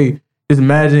 That's great. just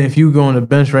imagine if you go on the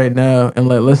bench right now and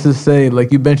like, let's just say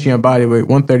like you benching your body weight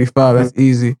 135. That's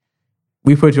easy.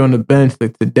 We put you on the bench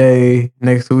like today,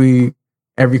 next week,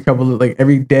 every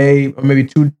day, or maybe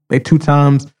two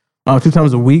times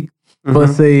a week. But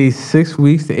let's say 6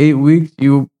 weeks to 8 weeks,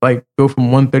 you like go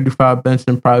from 135 bench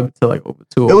and probably to like over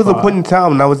 205. It was a point in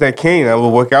time when I was at Kane. I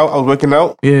was working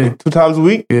out like 2 times a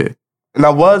week. Yeah. And I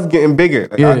was getting bigger.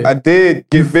 Like, I did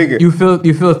get bigger. You feel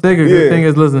thicker. The thing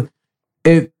is, listen,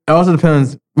 it also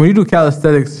depends. When you do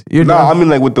calisthenics, I mean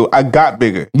like I got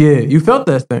bigger. Yeah, you felt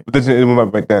that thing. But then it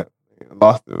went back down. I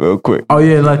lost it real quick. Oh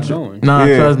yeah,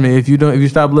 trust me. If you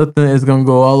stop lifting, it's gonna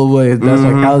go all the way. That's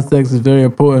why calisthenics is very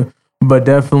important. But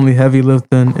definitely heavy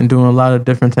lifting and doing a lot of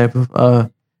different type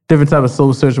of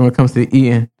soul searching when it comes to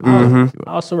eating. I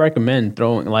also recommend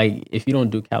throwing, like, if you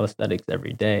don't do calisthenics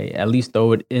every day, at least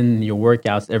throw it in your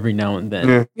workouts every now and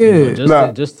then.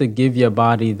 Just to give your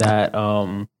body that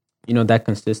that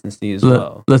consistency as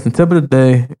well. Listen, tip of the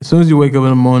day, as soon as you wake up in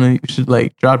the morning, you should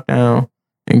like drop down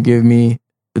and give me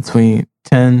between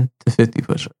 10 to 50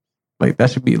 push-ups. Like that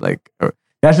should be like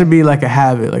a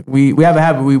habit. Like we have a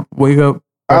habit. We wake up.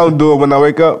 I don't do it when I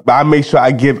wake up, but I make sure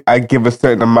I give a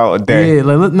certain amount a day. Yeah,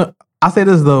 like I say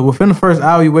this though, within the first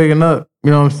hour you waking up,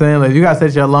 you know what I'm saying? Like you gotta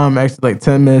set your alarm actually like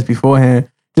 10 minutes beforehand.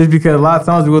 Just because a lot of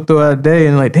times we go throughout the day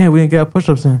and like, damn, we didn't get our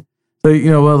push-ups in. So,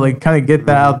 like kind of get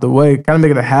that out the way, kind of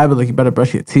make it a habit, like you better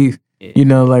brush your teeth.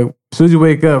 Yeah. Like as soon as you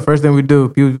wake up, first thing we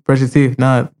do, you brush your teeth,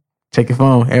 check your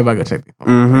phone. Everybody go check their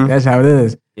phone. Like, that's how it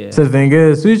is. Yeah. So the thing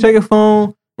is, as soon as you check your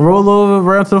phone, roll over,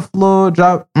 right onto the floor,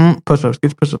 drop, push-ups,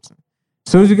 get your push-ups in.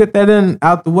 As soon as you get that in,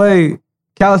 out the way,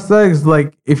 calisthenics,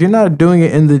 like, if you're not doing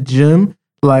it in the gym,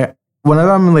 like,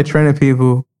 whenever I'm, like, training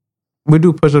people, we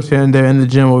do push-ups here and there in the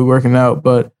gym while we're working out,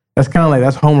 but that's kind of like,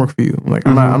 that's homework for you. Like,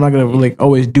 I'm not going to, like,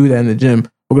 always do that in the gym.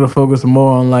 We're going to focus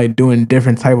more on, like, doing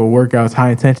different type of workouts,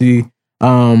 high-intensity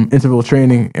interval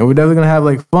training, and we're definitely going to have,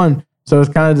 like, fun. So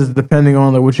it's kind of just depending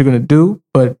on, like, what you're going to do,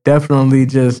 but definitely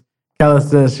just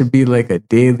calisthenics should be, like, a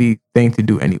daily thing to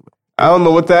do anyway. I don't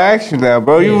know what to ask you now,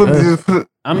 bro. You would just put.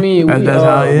 I mean, that's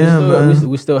how I am, man.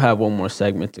 We still have one more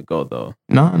segment to go, though.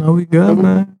 No, we good,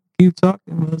 man. Keep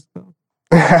talking. Let's go.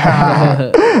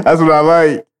 That's what I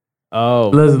like. Oh,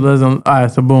 listen. All right,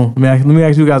 so boom. Let me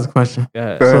ask you guys a question. Go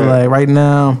ahead. So, like, right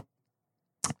now,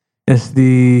 let's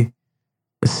see.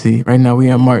 Right now, we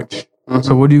in March.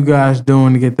 So, what are you guys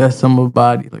doing to get that summer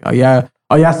body? Like,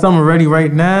 are y'all summer ready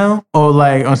right now? Or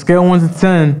like on scale 1 to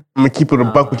 10? I'm gonna keep it a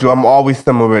buck with you. I'm always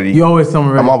summer ready. You always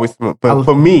summer ready. I'm always summer. But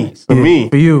for me,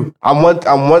 for you, I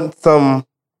want some.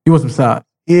 You want some size?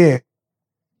 Yeah.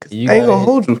 I ain't gonna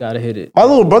hold you. Gotta hit it. My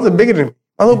little brother bigger than me.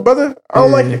 My little brother, I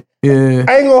don't like it. Yeah.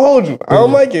 I ain't gonna hold you. I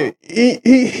don't like it.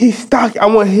 He's stocky. I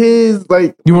want his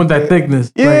like. You want that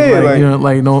thickness? Yeah.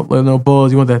 Like no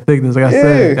balls. You want that thickness? Like I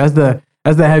said,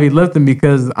 that's the heavy lifting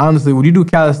because honestly, when you do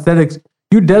calisthenics,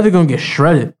 you definitely gonna get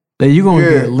shredded. Like you're gonna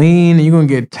get lean, and you're gonna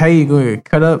get tight, you're gonna get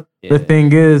cut up. Yeah. The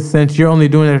thing is, since you're only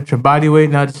doing it at your body weight,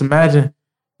 now just imagine,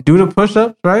 do the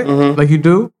push-ups, right? Like you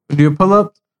do your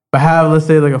pull-ups, but have, let's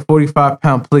say, like a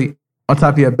 45-pound plate on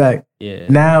top of your back. Yeah.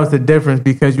 Now it's a difference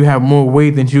because you have more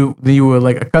weight than you were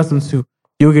like accustomed to.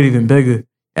 You'll get even bigger,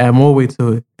 add more weight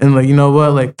to it. And like, you know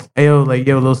what? Like, hey, yo, like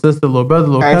your little sister, little brother,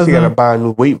 little cousin. I actually gotta buy a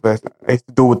new weight vest. I used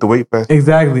to do it with the weight vest.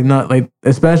 Exactly. Not like,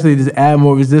 especially just add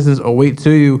more resistance or weight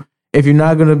to you. If you're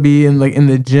not gonna be in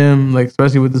the gym, like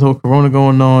especially with this whole corona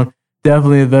going on,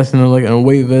 definitely invest in a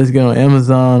weight vest, get on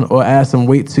Amazon or add some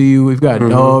weight to you. If you've got a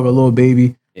dog, a little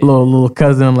baby, little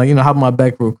cousin, like, hop on my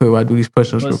back real quick while I do these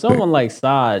push-ups. But someone like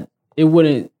Saad, it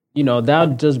wouldn't, that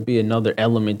would just be another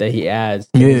element that he adds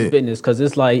to his fitness because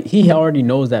it's like he already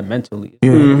knows that mentally.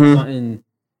 It's like something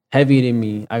heavier than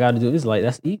me, I got to do. It's like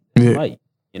that's light,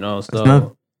 So I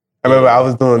remember I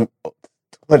was doing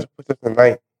 200 push-ups a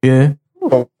night. Yeah.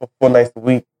 For 4 nights a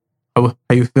week. How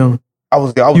you feeling?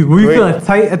 Were you feeling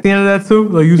tight at the end of that too?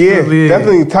 Like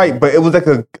definitely tight, but it was like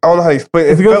I don't know how to explain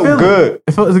it. It felt good.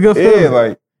 It's a good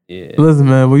feeling. Listen,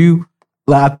 man,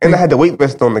 I had the weight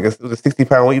vest on, like it was a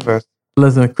 60-pound weight vest.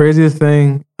 Listen, craziest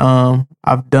thing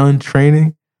I've done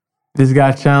training. This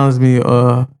guy challenged me.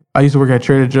 I used to work at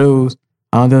Trader Joe's.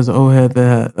 There was an old head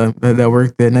that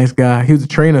worked there. Nice guy. He was a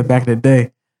trainer back in the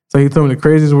day. So he told me the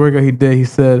craziest workout he did. He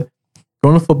said, go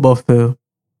on the football field,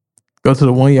 go to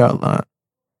the 1-yard line,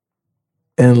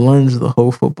 and lunge the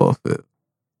whole football field.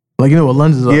 Like, you know what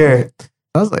lunges are? Yeah.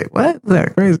 I was like, what? Is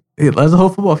that crazy? He lunge the whole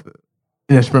football field.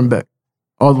 And then sprint back.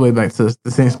 All the way back to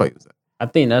the same spot you was at. I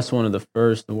think that's one of the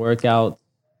first workouts.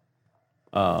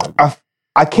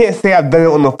 I can't say I've done it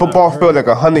on the football field like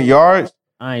 100 yards.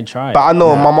 I ain't tried. But I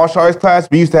know in my martial arts class,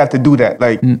 we used to have to do that.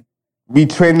 Like, we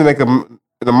trained in like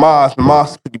the mosque. The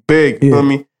mosque is pretty big. You feel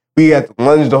me? We had to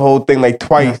lunge the whole thing like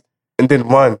twice and then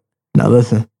run. Now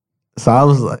listen. So I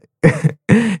was like,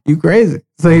 "You crazy?"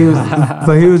 So he was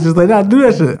just like, "Nah, do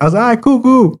that shit." I was like, "All right,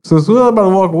 cool." So as soon as I was about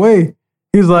to walk away,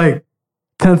 he was like,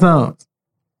 10 times.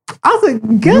 I was like,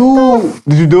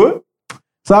 Did you do it?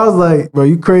 So I was like, "Bro,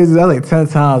 you crazy?" I was like 10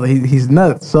 times. He's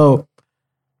nuts. So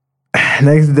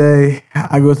next day,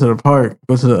 I go to the park,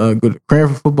 go to the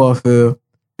Cranford football field,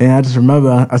 and I just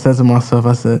remember I said to myself,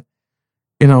 I said,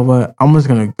 "You know what? I'm just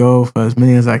gonna go for as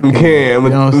many as I can." You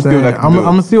know what I'm saying? I'm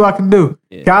gonna see what I can do.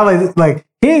 Yeah. Like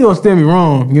he ain't gonna steer me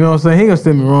wrong. You know what I'm saying? He ain't gonna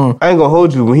steer me wrong. I ain't gonna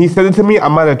hold you. When he said it to me, I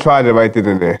might have tried it right then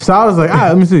and there. So I was like, all right,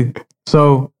 let me see.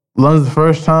 So lunge the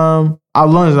first time. I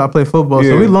played football.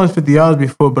 So we lunged 50 yards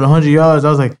before, but 100 yards, I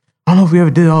was like, I don't know if we ever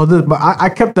did all this. But I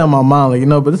kept that in my mind,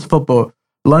 like, but this is football.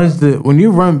 Lunged it. When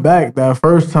you run back that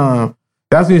first time,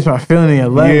 that's when you start feeling in your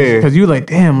legs. Because you like,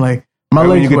 damn, like, my legs.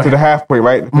 When you get to the half point,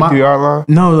 right? The 50-yard line?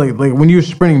 No, like when you're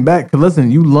sprinting back, because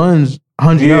listen, you lunge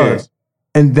 100 yards,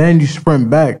 and then you sprint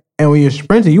back. And when you're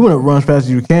sprinting, you want to run as fast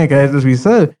as you can, because as we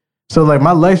said. So, like,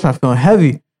 my legs start feeling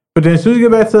heavy. But then as soon as you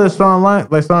get back to the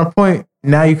starting point,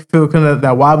 now you feel kind of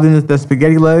that wobbliness, that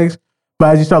spaghetti legs.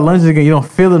 But as you start lunging again, you don't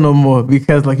feel it no more,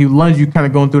 because, like, you lunge, you kind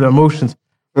of going through the motions.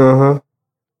 He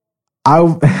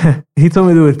told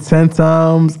me to do it 10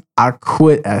 times. I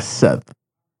quit at 7.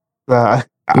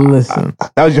 Listen.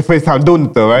 That was your first time doing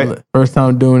it, though, right? First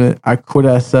time doing it. I quit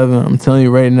at 7. I'm telling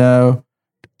you right now.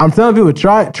 I'm telling people,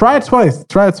 try it twice.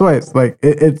 Try it twice. Like,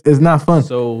 it's not fun.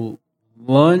 So,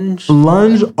 lunge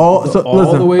all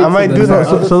the way I might do that.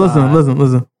 So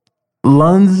listen.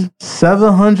 Lunge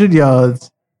 700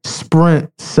 yards,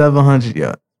 sprint 700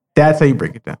 yards. That's how you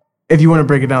break it down. If you want to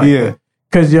break it down like that.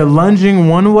 Because you're lunging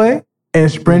one way and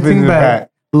sprinting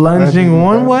back. Lunging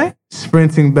one way,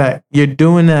 sprinting back. You're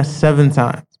doing that 7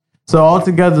 times. So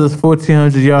altogether, it's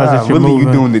 1,400 yards that you're moving.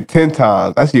 You're doing it 10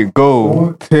 times. That's your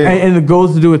goal. And the goal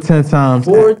is to do it 10 times.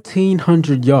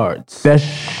 1,400 yards. That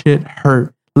shit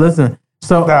hurt. Listen.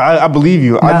 So I believe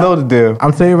you. I know the deal.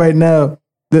 I'm telling you right now,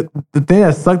 the thing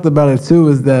that sucked about it too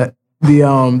is that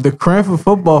the Cranford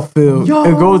football field,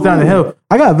 it goes down the hill.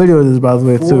 I got a video of this, by the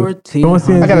way, too.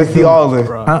 I gotta see all of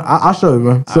it. I'll show you,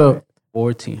 bro. So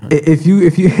 1,400. If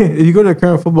you go to the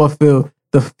Cranford football field,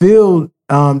 the field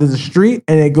there's a street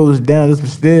and it goes down. There's some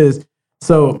stairs.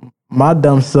 So my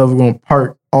dumb self was gonna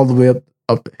park all the way up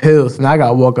the hill. So now I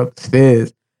gotta walk up the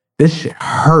stairs. This shit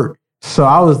hurt. So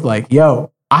I was like,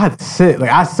 yo, I had to sit. Like,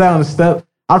 I sat on the step.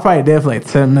 I was probably there for like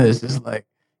 10 minutes, just like,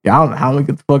 I don't know how I'm gonna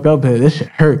get the fuck up here. This shit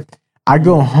hurt. I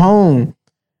go home.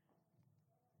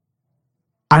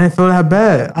 I didn't feel that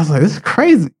bad. I was like, this is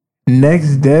crazy.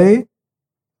 Next day,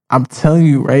 I'm telling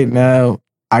you right now,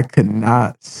 I could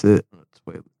not sit on the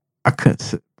toilet. I couldn't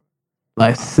sit.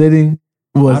 Like, sitting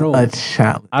was a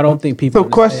challenge. I don't think people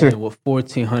understand what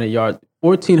 1,400 yards.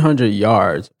 1,400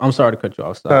 yards. I'm sorry to cut you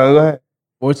off. Go ahead.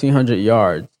 1,400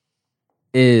 yards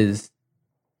is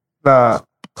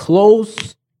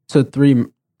close to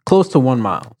 1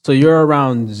 mile. So you're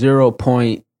around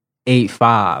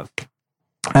 0.85.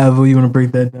 However, you want to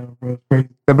break that down, bro?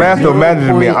 The math don't matter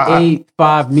to me.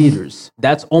 0.85 meters.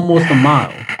 That's almost a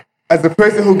mile. As a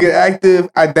person who get active,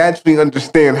 I naturally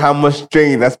understand how much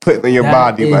strain that's putting on your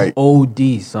body. Like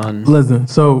OD, son. Listen,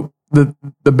 so the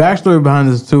backstory behind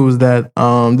this too is that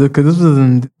because this was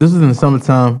in the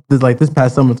summertime. This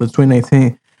past summer, so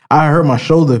 2019, I hurt my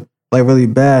shoulder like really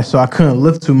bad, so I couldn't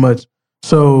lift too much.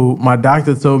 So my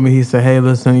doctor told me, he said, "Hey,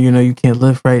 listen, you can't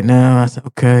lift right now." I said,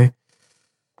 "Okay.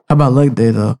 How about leg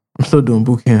day though? I'm still doing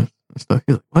boot camps and stuff."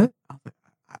 He's like, "What?"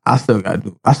 I still got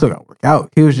to work out.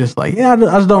 He was just like, "Yeah, I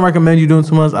just don't recommend you doing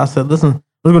too much." I said, "Listen,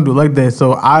 we're gonna do leg day."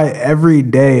 So every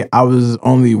day I was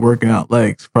only working out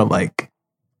legs for like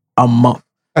a month.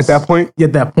 At that point? Yeah,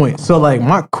 at that point. So like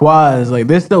my quads, like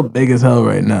they're still big as hell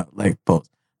right now, like folks.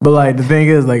 But like the thing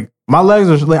is, like my legs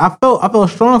are like I felt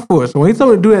strong for it. So when he told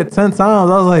me to do it 10 times, I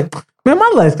was like, man,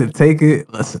 my legs could take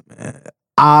it. Listen, man,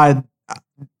 I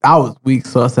was weak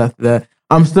sauce after that.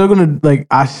 I'm still gonna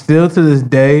I still to this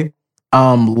day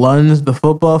lunge the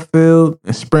football field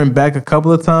and sprint back a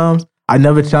couple of times. I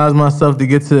never challenged myself to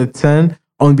get to the 10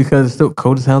 only because it's still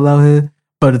cold as hell out here.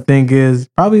 But the thing is,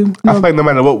 probably I feel like no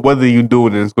matter what weather you do,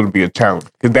 it's going to be a challenge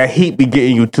because that heat be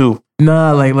getting you too.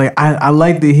 Nah, I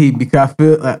like the heat because I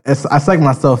feel I psych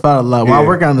myself out a lot. When I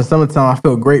work out in the summertime, I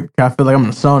feel great because I feel like I'm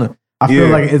in the sauna. I feel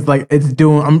like it's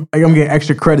doing. I'm getting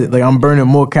extra credit. Like I'm burning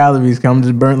more calories because I'm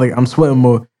just burning. I'm sweating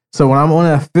more. So when I'm on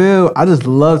that field, I just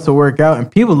love to work out, and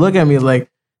people look at me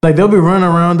like they'll be running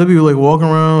around, they'll be walking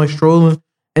around, strolling,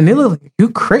 and they look like you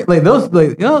crazy. Like those,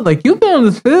 you've been on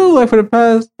this field for the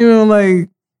past,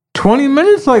 20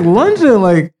 minutes, like lunging,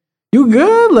 like you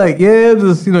good? Like, yeah,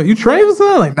 just you train for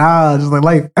something? Like, nah, just like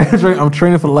life. I'm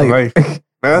training for life.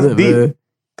 That's deep. Man.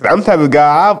 I'm the type of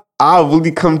guy I'll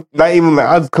really come, not even like,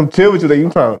 I'll just come chill with you, like you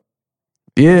trying.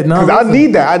 Yeah, no. Because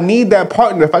I need that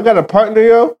partner. If I got a partner,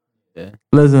 yo. Yeah.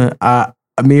 Listen,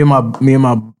 me and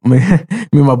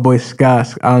my boy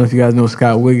Scott. I don't know if you guys know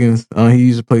Scott Wiggins. He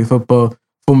used to play football,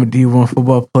 former D1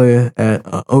 football player at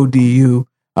ODU.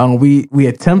 We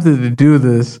attempted to do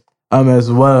this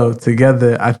as well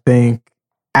together. I think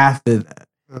after that,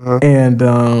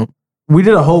 and we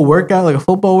did a whole workout, like a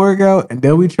football workout, and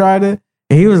then we tried it.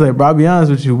 And he was like, "Bro, I'll be honest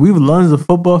with you, we've lunged the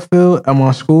football field at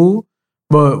my school,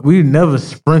 but we never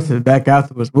sprinted back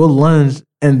afterwards. We'll lunge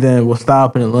and then we'll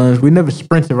stop and lunge. We never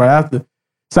sprinted right after.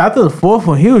 So after the fourth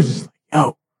one, he was just like,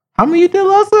 yo, how many you did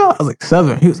last time? I was like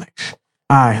 7. He was like,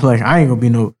 all right, like I ain't gonna be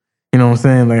no, you know what I'm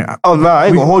saying? Like, I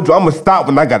ain't gonna hold you. I'm gonna stop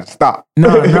when I gotta stop.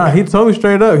 No, he told me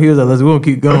straight up. He was like, we're gonna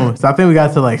keep going. So I think we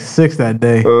got to like 6 that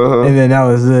day, and then that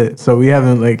was it. So we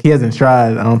haven't he hasn't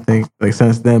tried, I don't think, like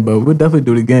since then. But we'll definitely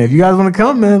do it again. If you guys want to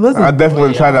come, man, listen. I definitely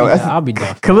want to try that. I'll be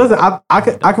down. Cause listen, I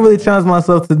can really challenge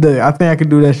myself today. I think I could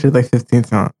do that shit like 15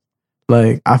 times.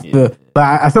 Like I feel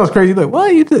like I sounds crazy. Like,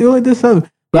 what you only did 7?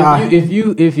 Like, if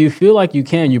you feel like you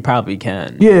can, you probably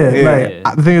can. Yeah.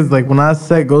 The thing is, like, when I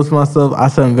set goals for myself, I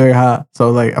set them very high.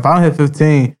 So, like, if I don't hit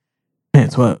 15, man,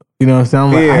 12. You know what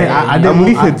I'm saying? I did at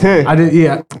least hit 10. I did,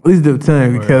 at least do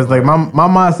 10 because, like, my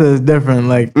mindset is different.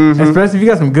 Like, especially if you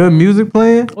got some good music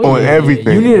playing on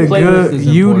everything.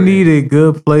 You need a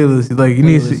good playlist. Like, you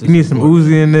need some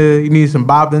Uzi in there. You need some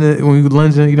bop in it when you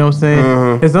lunging. You know what I'm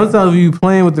saying? And sometimes when you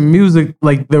playing with the music,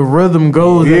 like the rhythm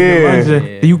goes as you're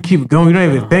lunging, you keep going. You're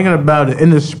not even thinking about it.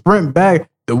 In the sprint back,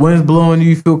 the wind's blowing you.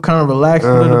 You feel kind of relaxed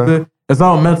a little bit. It's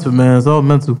all mental, man. It's all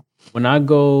mental. When I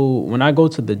go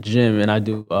to the gym and I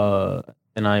do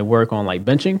and I work on like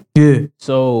benching. Yeah.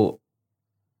 So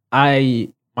my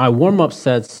warm-up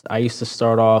sets, I used to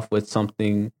start off with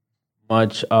something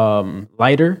much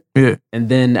lighter. Yeah. And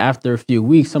then after a few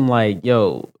weeks, I'm like,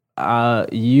 yo,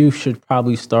 you should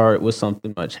probably start with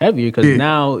something much heavier because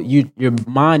now your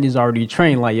mind is already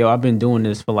trained. Like, yo, I've been doing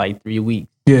this for like 3 weeks.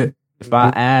 Yeah. If I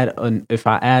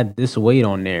add this weight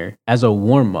on there as a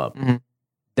warm-up,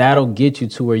 that'll get you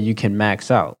to where you can max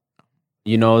out.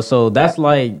 You know, so that's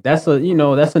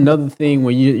another thing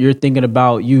when you're thinking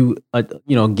about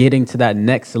getting to that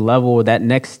next level or that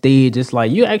next stage. It's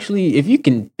like you actually, if you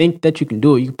can think that you can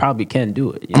do it, you probably can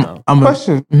do it. You know.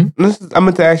 Question. I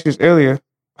meant to ask you this earlier.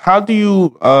 How do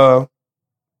you? How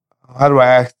do I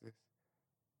ask this?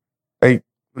 Like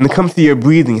when it comes to your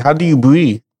breathing, how do you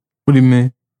breathe? What do you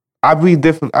mean? I breathe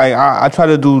different. I try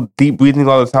to do deep breathing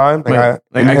all the time. Like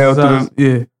I inhale through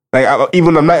the, Like even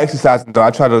when I'm not exercising though, I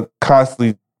try to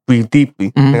constantly breathe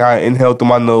deeply. Like I inhale through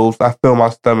my nose, I fill my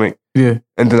stomach, and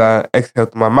then I exhale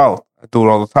through my mouth. I do it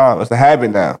all the time. It's a habit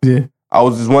now. Yeah. I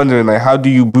was just wondering, like, how do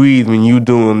you breathe when you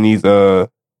doing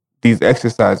these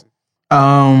exercises?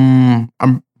 I'm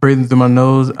breathing through my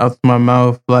nose, out through my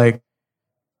mouth. Like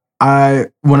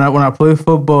when I play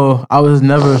football, I was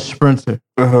never a sprinter,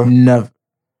 never.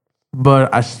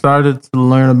 But I started to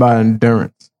learn about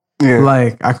endurance. Yeah.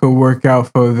 Like, I could work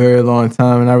out for a very long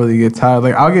time and I really get tired.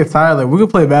 Like, I'll get tired. Like, we could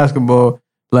play basketball.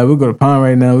 Like, we go to Pond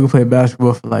right now. We could play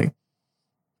basketball for, like, a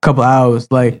couple hours.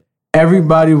 Like,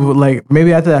 everybody would, like,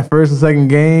 maybe after that first or second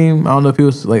game, I don't know if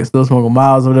people, like, still smoking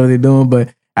miles or whatever they're doing,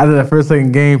 but after that first,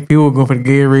 second game, people were going for the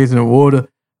Gatorades and the water.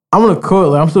 I'm on the court.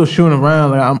 Like, I'm still shooting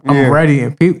around. Like, I'm ready.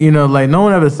 And people, you know, like, no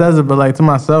one ever says it, but, like, to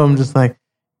myself, I'm just like,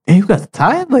 and you got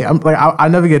tired? Like I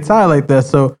never get tired like that.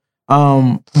 So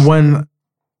when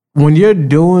you're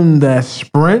doing that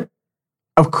sprint,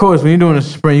 of course, when you're doing a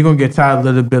sprint, you're gonna get tired a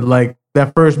little bit. Like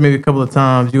that first maybe a couple of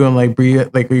times, you're gonna like breathe,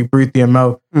 like you breathe through your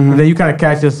mouth, and then you kind of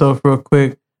catch yourself real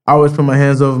quick. I always put my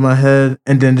hands over my head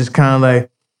and then just kind of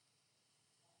like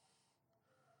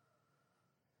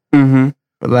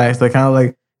relax, like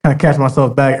kind of catch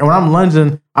myself back. And when I'm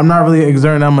lunging, I'm not really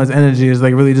exerting that much energy. It's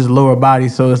like really just lower body.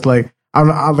 So it's like I'm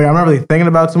not really thinking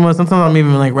about too much. Sometimes I'm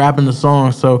even like rapping the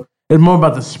song. So it's more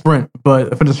about the sprint.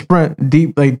 But for the sprint,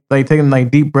 deep like taking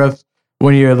like deep breaths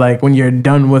when you're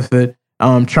done with it.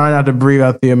 Trying not to breathe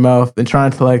out through your mouth and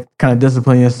trying to like kind of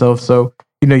discipline yourself. So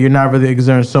you know you're not really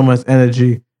exerting so much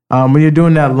energy. When you're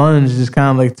doing that lunge, just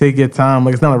kind of like take your time.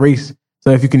 Like it's not a race.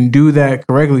 So if you can do that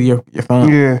correctly, you're fine.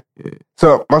 Yeah.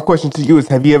 So my question to you is: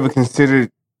 have you ever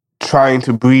considered trying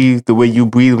to breathe the way you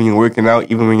breathe when you're working out,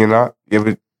 even when you're not? You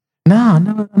ever? No, I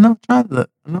never tried that.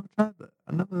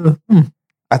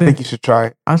 I think you should try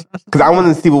it. Because I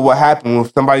want to see what will happen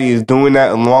if somebody is doing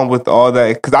that along with all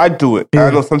that. Because I do it. Yeah.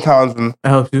 I know sometimes when it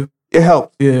helps you. It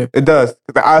helps. Yeah, it does.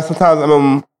 Because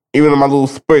sometimes even in my little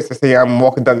spurts, I say I'm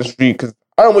walking down the street because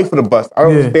I don't wait for the bus. I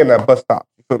don't stand at that bus stop.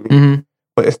 You feel me? Mm-hmm.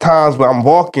 But it's times where I'm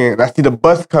walking and I see the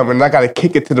bus coming and I got to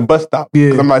kick it to the bus stop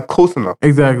because I'm not close enough.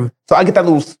 Exactly. So I get that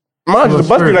little, mind you, the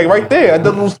bus be like right there. I do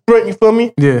a little sprint, you feel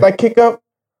me? Yeah. Like kick up.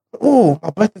 Ooh,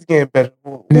 my bus is getting better.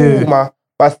 Ooh, my,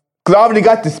 because I already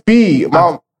got the speed.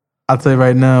 I'll tell you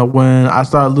right now, when I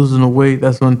started losing the weight,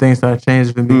 that's when things started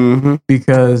changing for me. Mm-hmm.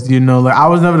 Because, you know, like I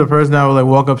was never the person that would like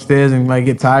walk upstairs and like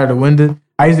get tired or winded.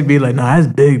 I used to be like, nah, that's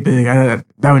big. That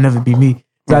would never be me.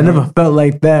 So I never felt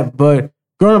like that. But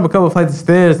growing up a couple flights of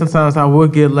stairs, sometimes I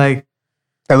would get like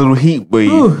that little heat wave.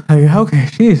 Like, okay,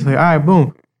 sheesh. Like, all right,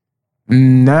 boom.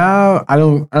 Now I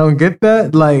don't get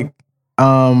that. Like,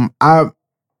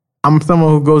 I'm someone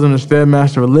who goes in the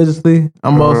Stairmaster religiously.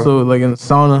 I'm also like in the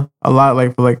sauna a lot,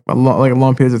 like for like a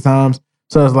long periods of times.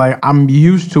 So it's like I'm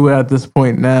used to it at this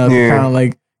point now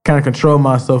to kind of control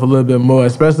myself a little bit more,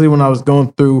 especially when I was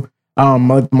going through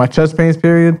my chest pains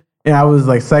period, and I was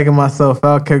like psyching myself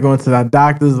out, kept going to the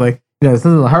doctors, like, you know,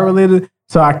 something heart related.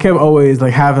 So I kept always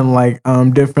like having like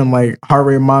different like heart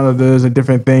rate monitors and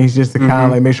different things just to kind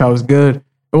of like make sure I was good.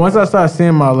 But once I started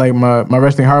seeing my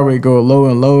resting heart rate go lower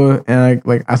and lower, and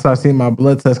I started seeing my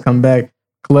blood test come back,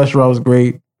 cholesterol was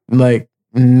great, like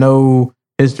no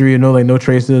history, no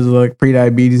traces of like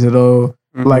pre-diabetes at all.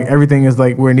 Like everything is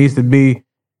like where it needs to be.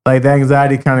 Like the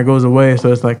anxiety kind of goes away,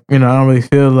 so it's like, you know, I don't really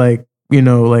feel like, you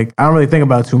know, like I don't really think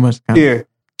about it too much.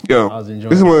 Yo,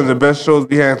 this is one of the best shows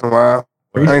we had in a while.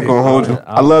 I ain't gonna hold you.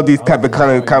 I love these type of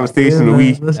kind of conversations.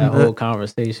 That whole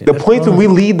conversation. The point when we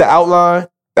lead the outline,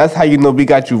 that's how you know we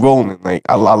got you rolling. Like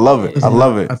I love it. I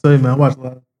love it. I tell you, man, I watch a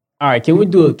lot. All right, can we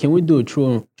do a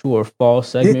true or false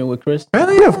segment with Chris?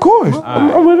 Yeah, of course.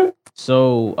 I'm with it.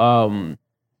 So,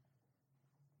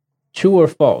 true or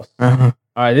false? Uh-huh.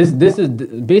 All right, this is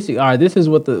basically. All right, this is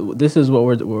what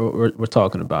we're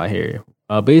talking about here.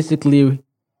 Basically,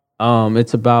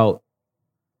 it's about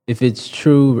if it's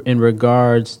true in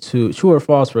regards to true or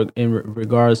false in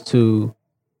regards to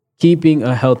keeping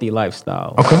a healthy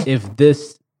lifestyle. Okay. If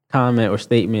this comment or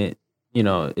statement, you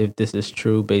know, if this is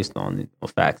true based on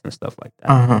facts and stuff like that.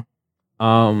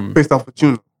 Uh-huh. Based off what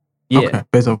you know. Yeah. Okay,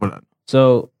 based off what I know.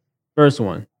 So, first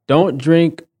one, don't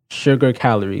drink sugar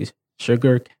calories.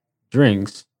 Sugar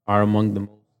drinks are among the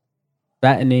most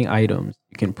fattening items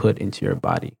you can put into your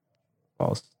body.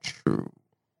 False.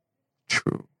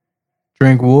 True.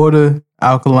 Drink water,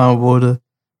 alkaline water.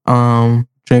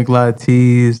 Drink a lot of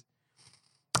teas.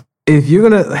 If you're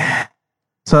gonna,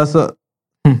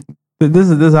 this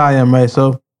is how I am, right?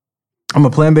 So I'm a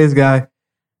plant-based guy.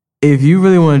 If you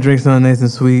really want to drink something nice and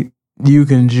sweet, you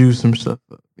can juice some stuff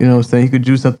up. You know what I'm saying? You could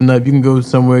juice something up. You can go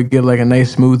somewhere, get like a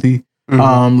nice smoothie.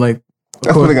 Like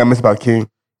that's one thing I miss about King.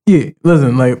 Yeah,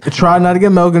 listen, like try not to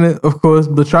get milk in it, of course,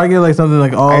 but try to get like something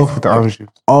like all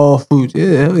fruits.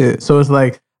 Yeah, hell yeah. So it's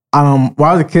like, when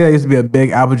I was a kid, I used to be a big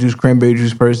apple juice, cranberry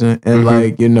juice person, and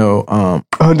like, you know,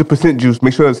 100% juice.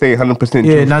 Make sure to say 100%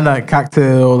 juice. Yeah, not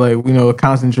cocktail, like, you know,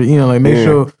 concentrate. You know, like make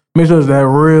sure it's that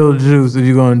real juice if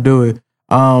you're gonna do it.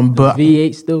 But does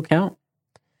V8 still count?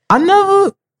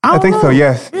 I think so.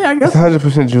 Yes. Yeah, I guess it's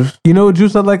 100% juice. You know what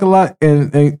juice I like a lot,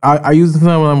 and I use it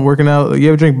sometimes when I'm working out. You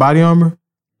ever drink Body Armor?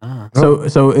 So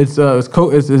it's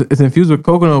infused with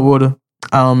coconut water.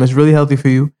 It's really healthy for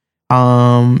you.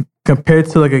 Compared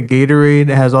to like a Gatorade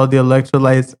that has all the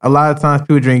electrolytes. A lot of times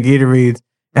people drink Gatorades.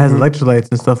 It has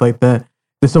electrolytes and stuff like that.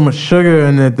 There's so much sugar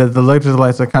in it that the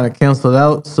electrolytes are kind of canceled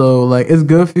out. So like it's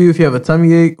good for you if you have a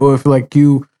tummy ache, or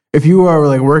if you are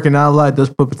like working out a lot, it does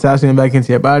put potassium back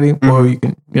into your body, or you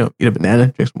can, you know, eat a banana,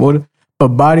 drink some water. But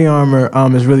Body Armor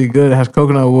is really good. It has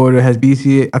coconut water, it has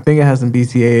BCA. I think it has some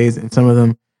BCAAs in some of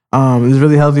them. It's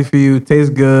really healthy for you.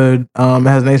 Tastes good. It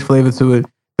has a nice flavor to it.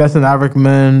 That's an I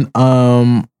recommend.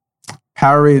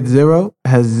 Powerade Zero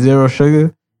has 0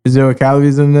 sugar, 0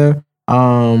 calories in there.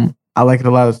 I like it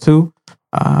a lot too.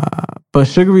 But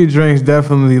sugary drinks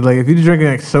definitely, like if you're drinking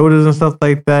like sodas and stuff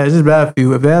like that, it's just bad for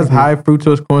you. If it has high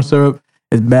fructose corn syrup,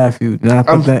 it's bad for you. Not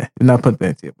put that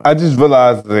into your body. I just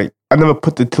realized like I never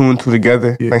put the 2 and 2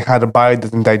 together. Yeah. Like how the body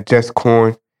doesn't digest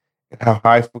corn and how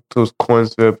high fructose corn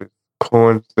syrup is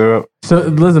corn syrup. So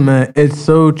listen, man, it's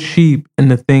so cheap, and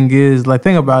the thing is, like,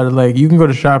 think about it. Like, you can go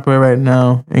to ShopRite right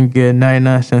now and get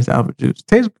 99-cent apple juice.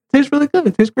 Tastes really good.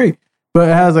 It tastes great, but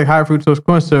it has like high fructose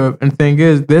corn syrup. And the thing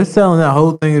is, they're selling that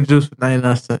whole thing of juice for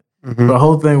 99 cents. But the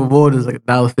whole thing with water is like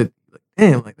 $1.50. Like,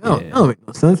 damn, like that don't make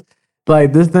no sense.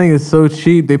 Like, this thing is so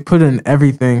cheap. They put in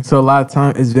everything, so a lot of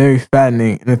time it's very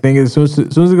fattening. And the thing is, as soon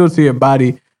as it goes to your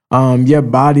body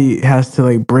has to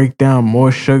like break down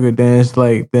more sugar than it's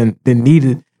like than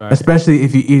needed. especially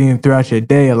if you're eating throughout your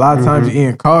day. A lot of times you're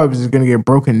eating carbs is going to get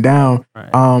broken down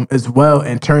as well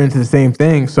and turn into the same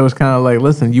thing. So it's kind of like,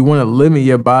 listen, you want to limit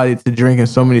your body to drinking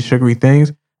so many sugary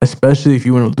things, especially if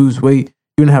you want to lose weight.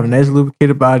 You want to have a nice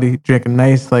lubricated body, drink a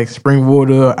nice like spring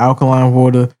water, alkaline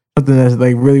water, something that's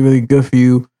like really, really good for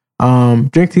you.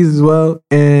 Drink teas as well.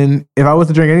 And if I was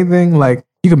to drink anything, like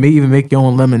you can even make your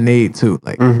own lemonade too.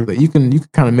 Like, like you can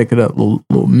kind of make it up,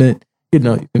 little mint. You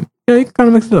can kind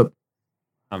of mix it up.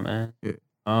 Oh man. Yeah.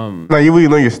 No, you really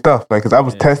know your stuff, like, cause I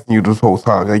was testing you this whole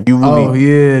time. Like, you really. Oh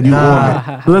yeah,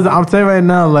 nah. Listen, I'm telling you right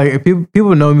now, like, if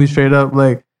people know me straight up,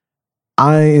 like,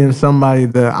 I am somebody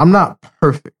that I'm not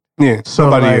perfect. Yeah, so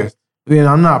somebody like, is.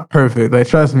 I'm not perfect. Like,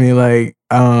 trust me. Like,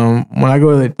 when I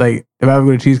go to like, if I ever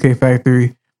go to Cheesecake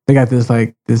Factory, they got this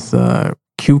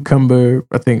cucumber,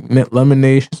 I think mint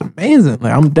lemonade. It's amazing.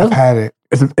 Like, I've had it.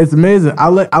 It's amazing. I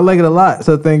like it a lot.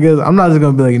 So the thing is, I'm not just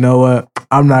gonna be like, you know what,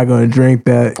 I'm not gonna drink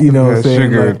that. You know what I'm saying?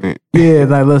 Sugar Like, yeah,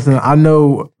 like listen, I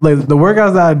know like the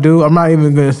workouts that I do, I'm not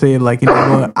even gonna say like, you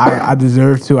know what, I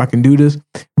deserve to, I can do this.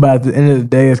 But at the end of the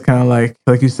day, it's kind of like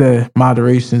you said,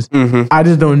 moderations. I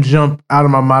just don't jump out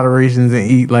of my moderations and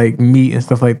eat like meat and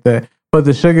stuff like that. But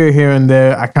the sugar here and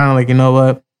there, I kind of like, you know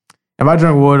what, if I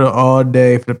drink water all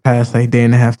day for the past like day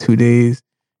and a half, 2 days,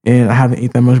 and I haven't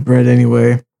eaten that much bread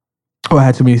anyway, or I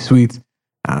had too many sweets,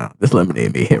 this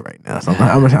lemonade may hit right now. So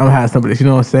I'm gonna have some of this. You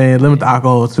know what I'm saying? Limit the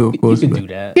alcohol too, of course. You can do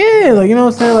that. Yeah, like you know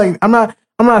what I'm saying. Like I'm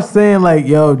not saying like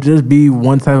yo, just be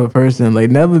one type of person. Like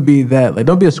never be that. Like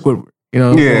don't be a Squidward. You know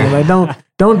what I'm saying? Like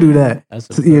don't do that.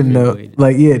 That's you know,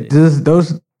 like just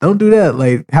don't do that.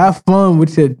 Like have fun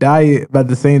with your diet, but at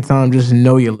the same time, just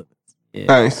know your limits. Yeah.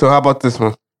 All right. So how about this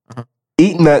one?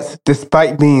 Eat nuts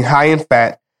despite being high in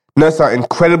fat. Nuts are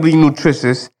incredibly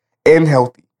nutritious and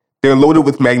healthy. They're loaded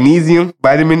with magnesium,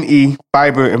 vitamin E,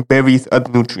 fiber, and various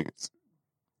other nutrients.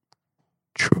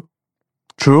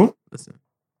 True? Listen,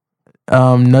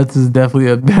 nuts is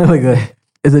definitely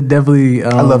definitely.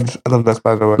 I love nuts,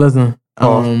 by the way. Listen,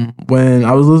 when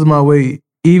I was losing my weight,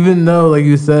 even though, like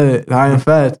you said, high in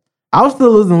fat, I was still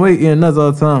losing weight eating nuts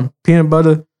all the time. Peanut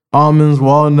butter, almonds,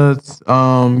 walnuts.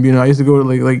 I used to go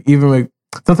to like even like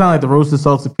sometimes like the roasted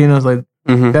salted peanuts. Like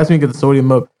that's when you get the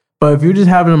sodium up. But if you're just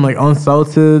having them like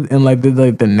unsalted and like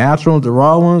the natural, the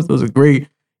raw ones, those are great.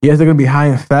 Yes, they're gonna be high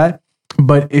in fat,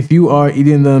 but if you are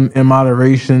eating them in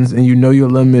moderations and you know your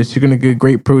limits, you're gonna get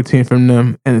great protein from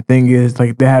them. And the thing is,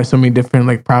 like they have so many different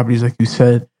like properties, like you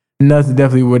said. Nuts were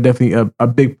definitely a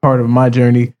big part of my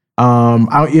journey. I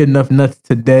don't eat enough nuts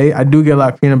today. I do get a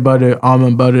lot of peanut butter,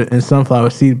 almond butter, and sunflower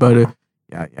seed butter.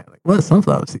 Yeah. Like what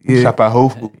sunflower seed? Yeah. Shop at Whole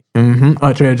Foods.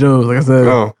 Oh, Trader Joe's, like I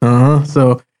said.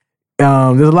 So.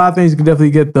 There's a lot of things you can definitely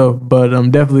get though, but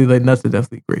definitely like nuts are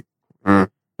definitely great.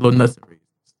 Little nuts are great.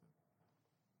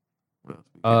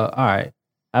 All right.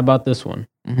 How about this one?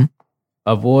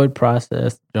 Avoid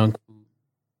processed junk food.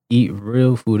 Eat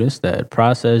real food instead.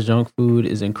 Processed junk food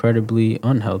is incredibly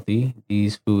unhealthy.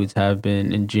 These foods have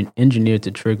been engineered to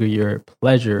trigger your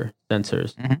pleasure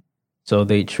sensors. So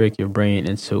they trick your brain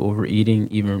into overeating,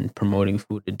 even promoting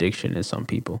food addiction in some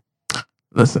people.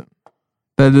 Listen,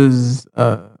 that is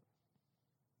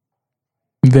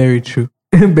very true.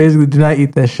 Basically, do not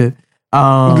eat that shit.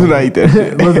 Do not eat that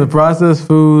shit. Listen, processed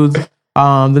foods.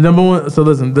 The number one. So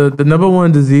listen, the number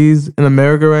one disease in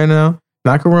America right now,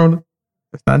 not corona,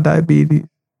 it's not diabetes,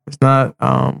 it's not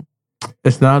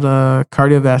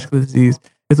cardiovascular disease.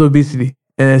 It's obesity,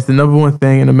 and it's the number one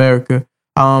thing in America.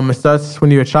 It starts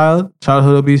when you're a child,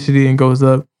 childhood obesity, and goes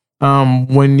up.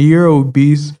 When you're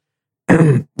obese,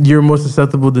 you're more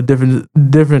susceptible to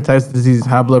different types of diseases,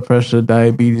 high blood pressure,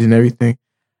 diabetes, and everything.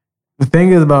 The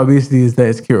thing is about obesity is that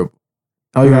it's curable.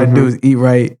 All you gotta do is eat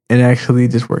right and actually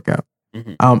just work out.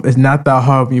 It's not that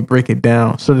hard when you break it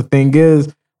down. So the thing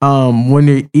is, when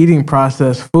you're eating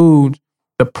processed foods,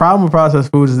 the problem with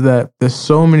processed foods is that there's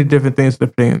so many different things to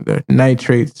put in there.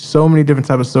 Nitrates, so many different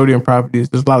types of sodium properties.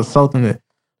 There's a lot of salt in it.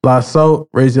 A lot of salt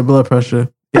raises your blood pressure.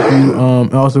 If you,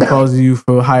 it also causes you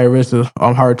for higher risk of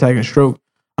heart attack and stroke.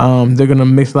 They're gonna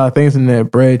mix a lot of things in there: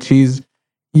 bread, cheese.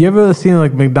 You ever seen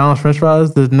like McDonald's French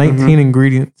fries? There's 19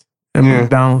 ingredients in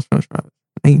McDonald's French fries.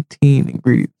 19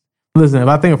 ingredients. Listen, if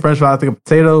I think of French fries, I think of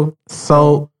potato,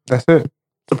 salt. That's it.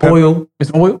 Oil.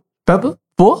 It's oil, pepper.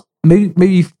 4,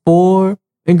 maybe 4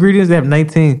 ingredients. They have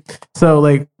 19. So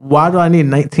like, why do I need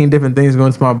 19 different things going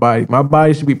into my body? My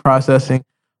body should be processing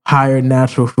higher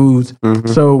natural foods.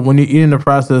 So when you're eating the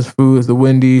processed foods, the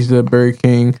Wendy's, the Burger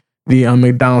King, the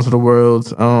McDonald's of the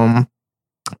world,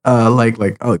 like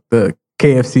the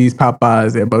KFC's, Popeyes,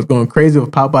 everybody's going crazy with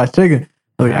Popeye's chicken.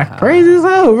 Like crazy as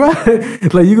hell, bro.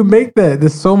 Like you can make that.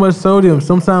 There's so much sodium.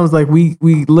 Sometimes like we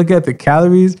look at the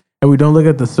calories and we don't look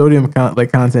at the sodium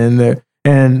content in there,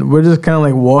 and we're just kind of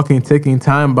like walking, ticking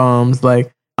time bombs.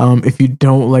 Like if you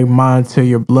don't like monitor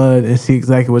your blood and see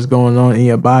exactly what's going on in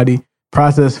your body,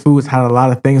 processed foods had a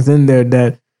lot of things in there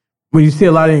that when you see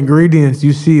a lot of ingredients,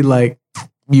 you see like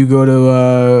you go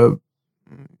to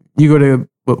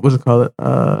what's it called?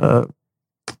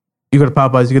 You go to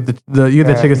Popeyes, you get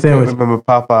the chicken sandwich. I remember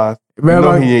Popeyes.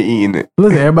 Everybody, he ain't eating it.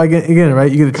 Listen, everybody get it, right?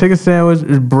 You get a chicken sandwich,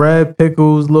 there's bread,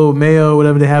 pickles, little mayo,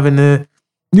 whatever they have in there.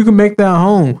 You can make that at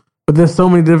home. But there's so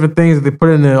many different things that they put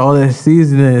in there, all that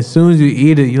seasoning. As soon as you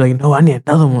eat it, you're like, no, I need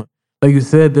another one. Like you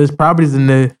said, there's properties in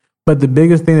there. But the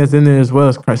biggest thing that's in there as well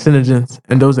is carcinogens.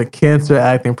 And those are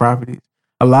cancer-acting properties.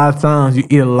 A lot of times you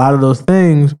eat a lot of those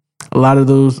things, a lot of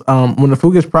those, when the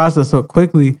food gets processed so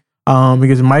quickly, it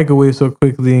gets microwaved so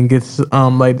quickly and gets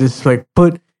like just like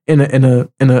put in a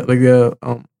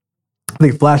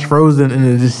like flash frozen and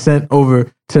then just sent over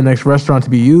to the next restaurant to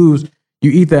be used. You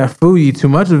eat that food, you eat too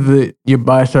much of it, your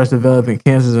body starts developing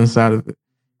cancers inside of it.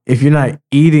 If you're not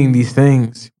eating these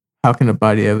things, how can the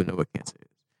body ever know what cancer is?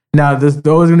 Now, there's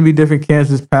always going to be different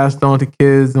cancers passed on to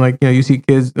kids, and like you see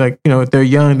kids like if they're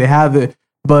young, they have it,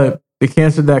 but the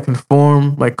cancer that can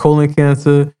form like colon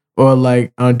cancer or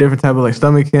like different type of like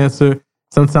stomach cancer,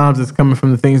 sometimes it's coming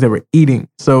from the things that we're eating.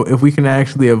 So if we can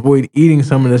actually avoid eating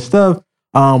some of this stuff,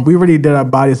 we already did our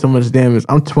body so much damage.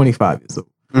 I'm 25 years old.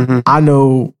 Mm-hmm. I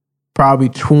know probably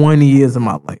 20 years of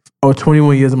my life or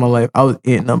 21 years of my life, I was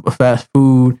eating up fast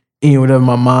food, eating whatever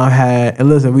my mom had. And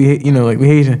listen, we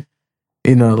Haitian,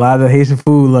 a lot of Haitian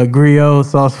food like griot,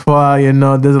 sauce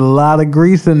froid, there's a lot of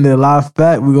grease in there, a lot of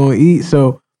fat we're going to eat.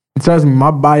 So trust me, my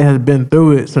body has been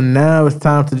through it. So now it's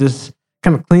time to just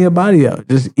kind of clean your body out.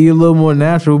 Just eat a little more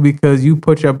natural because you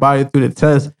put your body through the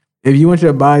test. If you want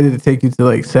your body to take you to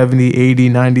like 70, 80,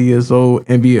 90 years old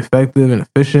and be effective and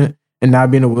efficient and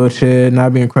not be in a wheelchair,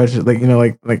 not be in crutches, like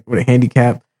with a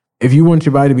handicap, if you want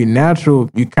your body to be natural,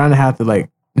 you kind of have to like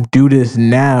do this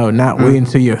now, not wait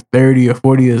until you're 30 or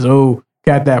 40 years old.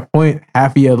 At that point,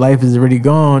 half of your life is already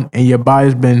gone and your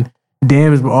body's been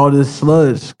damaged with all this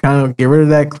sludge. Kind of get rid of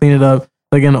that, clean it up,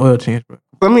 like in an oil change, bro.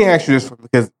 Let me ask you this one,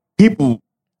 because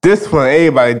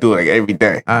everybody do it like every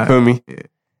day. Feel me? Yeah.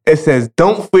 It says,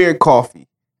 don't fear coffee.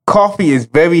 Coffee is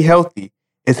very healthy.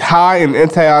 It's high in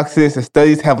antioxidants, and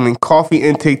studies have linked coffee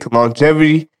intake to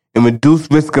longevity and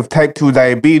reduced risk of type 2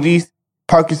 diabetes,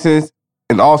 Parkinson's,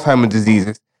 and Alzheimer's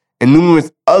diseases, and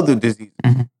numerous other diseases.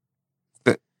 Mm-hmm.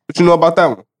 What you know about that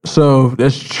one? So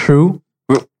that's true.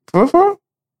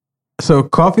 So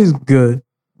coffee's good.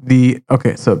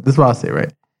 So this is what I'll say,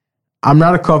 right? I'm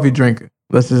not a coffee drinker.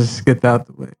 Let's just get that out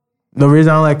the way. The reason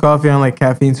I don't like coffee, I don't like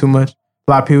caffeine too much.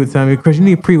 A lot of people tell me, Chris, you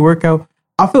need pre-workout.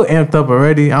 I feel amped up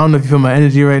already. I don't know if you feel my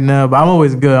energy right now, but I'm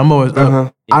always good. I'm always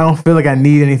up. I don't feel like I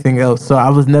need anything else. So I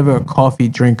was never a coffee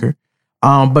drinker.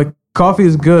 But coffee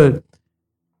is good.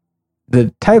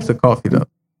 The types of coffee, though.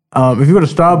 If you go to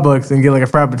Starbucks and get like a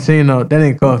Frappuccino, that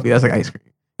ain't coffee. That's like ice cream.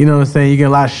 You know what I'm saying? You get a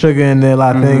lot of sugar in there, a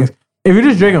lot of things. If you're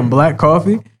just drinking black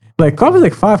coffee, like coffee is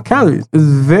like 5 calories. It's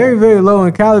very, very low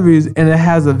in calories, and it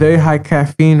has a very high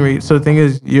caffeine rate. So the thing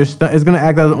is, it's going to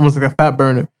act as almost like a fat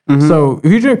burner. Mm-hmm. So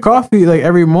if you drink coffee like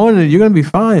every morning, you're going to be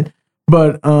fine.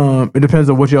 But it depends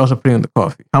on what you're also putting in the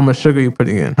coffee. How much sugar you're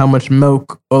putting in. How much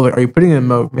milk. Or like, are you putting in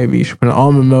milk? Maybe you should put in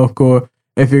almond milk. Or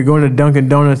if you're going to Dunkin'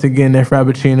 Donuts again, their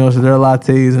Frappuccinos or their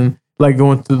lattes and like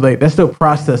going through like, that's still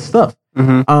processed stuff.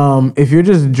 Mm-hmm. If you're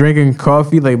just drinking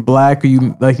coffee like black, or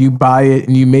you buy it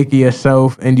and you make it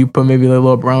yourself and you put maybe a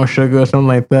little brown sugar or something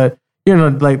like that,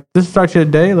 like just start your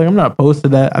day. Like I'm not opposed to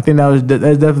that. I think that's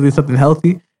definitely something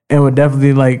healthy and would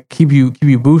definitely like keep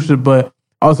you boosted. But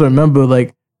also remember,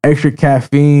 like extra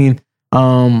caffeine.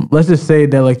 Let's just say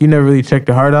that like you never really checked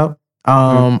your heart out.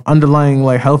 Underlying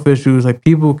like health issues, like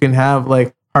people can have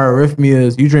like heart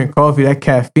arrhythmias. You drink coffee, that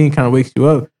caffeine kind of wakes you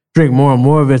up. Drink more and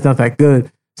more of it, it's not that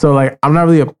good. So like I don't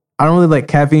really like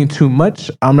caffeine too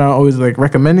much. I'm not always like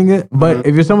recommending it. But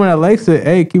if you're someone that likes it,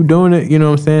 hey, keep doing it. You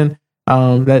know what I'm saying?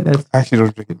 That's I actually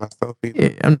don't drink it myself either.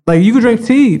 Yeah, like you could drink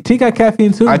tea. Tea got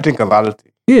caffeine too. I drink a lot of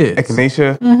tea. Yeah,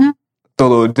 echinacea. Throw a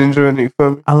little ginger in it. You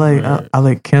feel me? I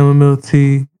like chamomile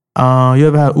tea. You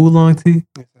ever had oolong tea?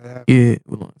 Yes, I have. Yeah,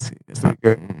 oolong tea. It's not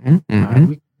good. Right,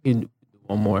 we can do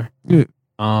one more. Yeah.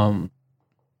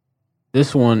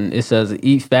 This one, it says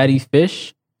eat fatty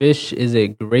fish. Fish is a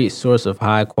great source of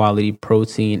high quality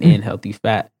protein and healthy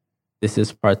fat. This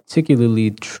is particularly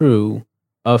true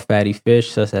of fatty fish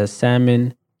such as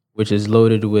salmon, which is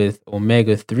loaded with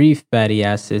omega-3 fatty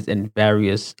acids and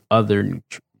various other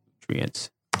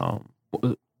nutrients.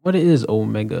 What is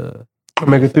omega?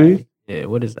 Omega-3? Yeah,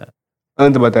 what is that? I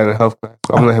learned about that in health class,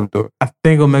 so I'm gonna let him do it. I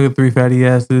think omega-3 fatty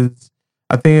acids.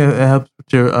 I think it helps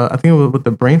with your. I think with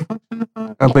the brain function.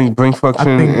 I think brain function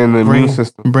and the immune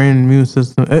system. Brain immune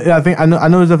system. I think I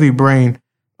know it's definitely brain.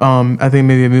 I think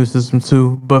maybe immune system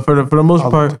too. But for the most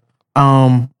part,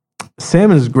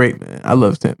 salmon is great, man. I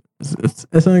love salmon. It's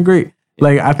something great.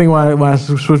 Like I think when I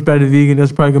switch back to vegan,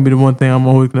 that's probably gonna be the one thing I'm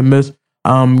always gonna miss.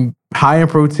 High in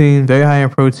protein, very high in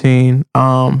protein.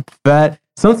 Fat.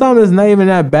 Sometimes it's not even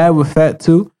that bad with fat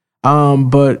too.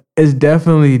 But it's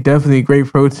definitely great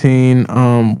protein.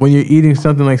 When you're eating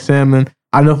something like salmon,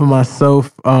 I know for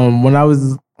myself, when I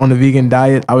was on a vegan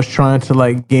diet, I was trying to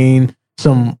like gain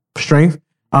some strength.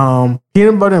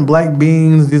 Peanut butter and black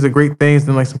beans, these are great things.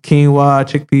 And like some quinoa,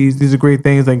 chickpeas, these are great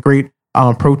things, like great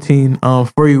protein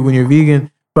for you when you're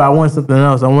vegan. But I wanted something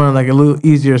else. I wanted like a little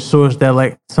easier source that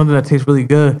like something that tastes really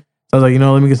good. So I was like,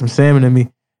 let me get some salmon in me.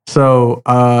 So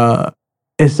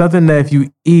it's something that if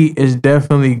you eat is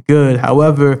definitely good.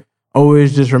 However,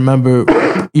 always just remember,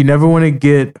 you never want to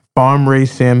get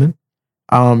farm-raised salmon.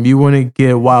 You want to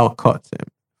get wild-caught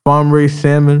salmon. Farm-raised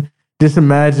salmon, just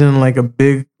imagine like a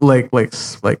big, like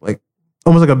almost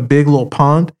like a big little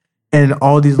pond, and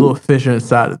all these little fish are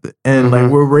inside of it. And like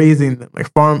we're raising them,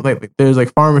 like there's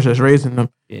like farmers that's raising them.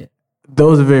 Yeah.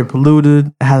 Those are very polluted.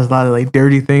 It has a lot of like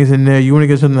dirty things in there. You want to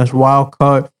get something that's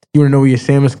wild-caught. You want to know where your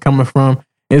salmon's coming from.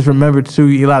 Is remember too,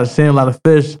 you eat a lot of salmon, a lot of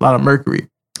fish, a lot of mercury.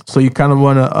 So you kind of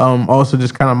want to also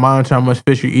just kind of monitor how much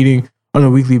fish you're eating on a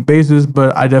weekly basis.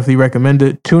 But I definitely recommend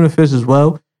it. Tuna fish as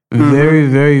well. Very,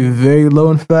 very, very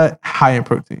low in fat, high in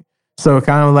protein. So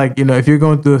kind of like, if you're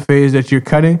going through a phase that you're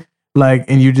cutting, like,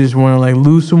 and you just want to like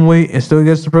lose some weight and still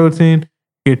get the protein,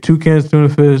 get 2 cans of tuna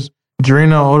fish,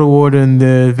 drain out all the water in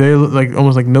there, very like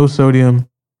almost like no sodium.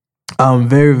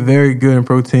 Very, very good in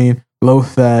protein, low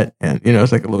fat, and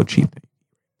it's like a little cheap thing.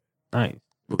 Nice.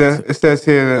 It says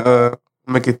here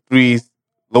omega-3s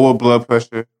lower blood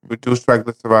pressure, reduce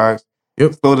triglycerides,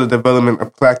 slow the development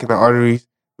of plaque in the arteries,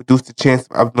 reduce the chance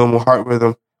of abnormal heart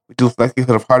rhythm, reduce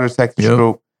likelihood of heart attack and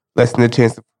stroke, lessen the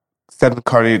chance of sudden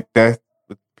cardiac death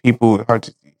with people with heart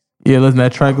disease. Yeah, listen,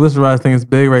 that triglycerides thing is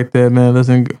big right there, man.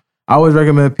 Listen, I always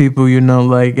recommend people,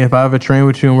 like if I ever train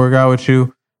with you and work out with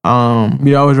you,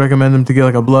 I always recommend them to get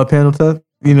like a blood panel test,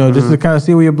 just to kind of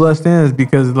see where your blood stands,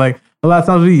 because like a lot of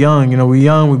times we're young,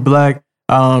 we black,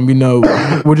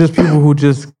 we're just people who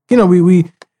just,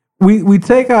 we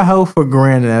take our health for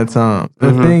granted at times.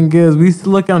 The thing is, we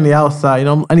look on the outside,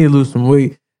 I need to lose some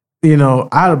weight. I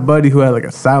had a buddy who had like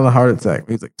a silent heart attack when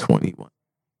he was like 21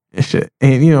 and shit.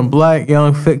 And, black,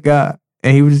 young, fit guy.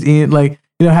 And he was just eating like,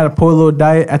 had a poor little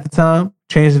diet at the time,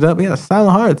 changed it up. He had a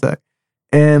silent heart attack.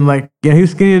 And like, he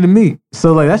was skinnier than me.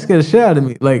 So like, that scared the shit out of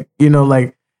me. Like,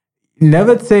 like,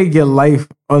 never take your life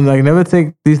or like never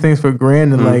take these things for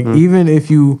granted. Like even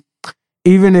if you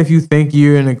think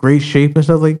you're in a great shape and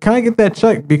stuff, like kind of get that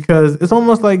checked, because it's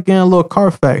almost like getting a little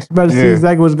Carfax. You better see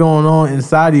exactly what's going on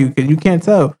inside of you, because you can't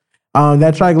tell.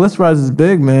 That triglycerides is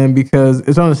big, man, because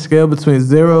it's on a scale between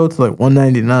 0 to like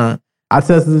 199. I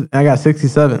tested and I got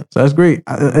 67, so that's great.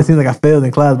 It seems like I failed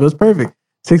in class, but it's perfect.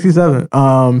 67.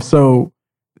 So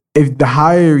if the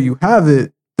higher you have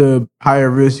it, the higher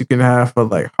risk you can have for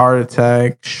like heart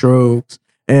attack, strokes.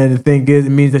 And the thing is, it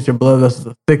means that your blood vessels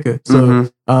are thicker.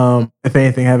 So if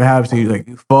anything ever happens to you, like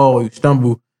you fall, you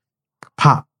stumble,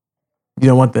 pop. You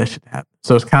don't want that shit to happen.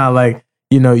 So it's kind of like,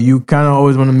 you kind of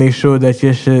always want to make sure that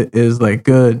your shit is like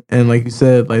good. And like you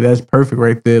said, like that's perfect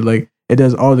right there. Like it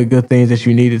does all the good things that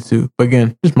you needed to. But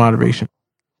again, just moderation.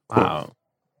 Wow.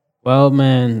 Well,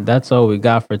 man, that's all we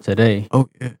got for today. Oh,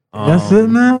 yeah. That's it,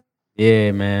 man?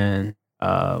 Yeah, man.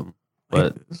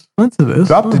 But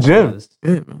drop the gym.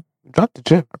 Yeah, man. Drop the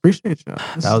gym. I appreciate you.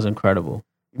 That was incredible.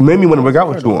 You made me want to work out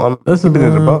with you. Listen,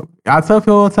 I tell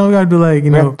people all the time we gotta do like,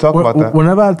 we have to talk about that.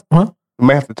 Whenever we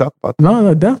might have to talk about that.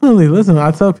 No, definitely. Listen,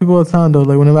 I tell people all the time though,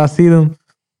 like whenever I see them,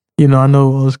 I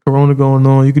know there's Corona going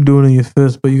on. You can do it in your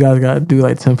fist, but you guys gotta do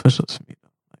like 10 push-ups for me.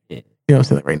 Yeah. You know what I'm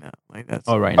saying? Like right now. Like that's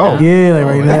right now. Yeah, like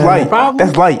right now. That's light.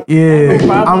 That's light. Yeah.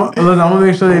 I'm gonna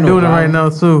make sure they're doing it right now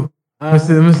too. Let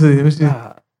me see.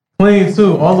 Clean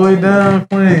too, all the way down,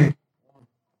 clean.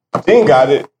 Gene got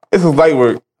it. This is light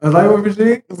work. It's light work for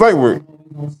Gene? It's light work.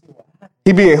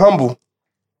 He being humble.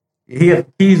 He got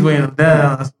the keys weighing him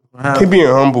down. He being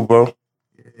humble, bro.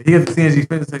 He got the CNG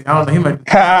fitness. I don't know. He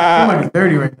might be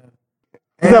 30 right now.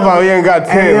 He's about he ain't got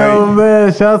 10. Hey, yo,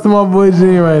 man, shout out to my boy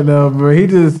Gene right now, bro. He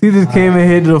just came in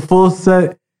here, did a full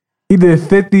set. He did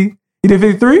 50. He did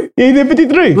 53? Yeah, he did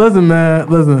 53. Listen,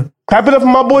 man. Clap it up for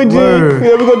my boy Gene.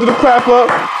 Yeah, we're gonna do the clap up.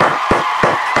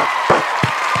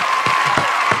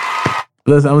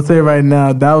 Listen, I'm gonna tell you right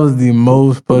now, that was the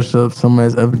most push-ups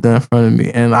somebody's ever done in front of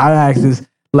me, and I asked this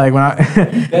like when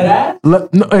I no,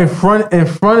 in front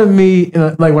of me,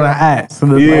 like when I asked. So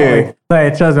like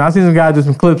trust me, I see some guys do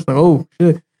some clips like, oh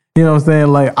shit, you know what I'm saying?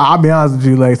 Like I'll be honest with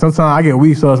you, like sometimes I get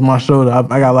weak sauce in my shoulder. I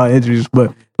got a lot of injuries,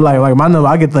 but like my number,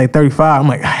 I get to like 35. I'm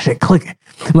like, shit, clicking.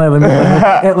 Like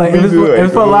if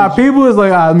it's for a lot of people, it's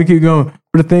like, let me keep going.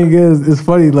 But the thing is, it's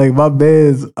funny. Like my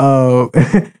beds, when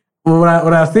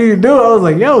I see you do it, I was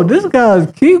like, yo, this guy's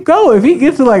keep going. If he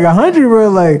gets to like 100, bro,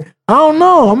 like I don't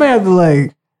know, I may have to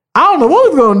like. I don't know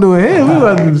what we're going to do in here. We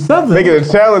about to do something. Make it a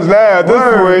challenge now at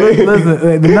this point.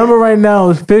 Listen, the number right now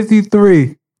is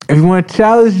 53. If you want to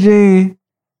challenge Gene,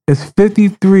 it's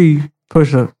 53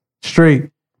 push-ups straight.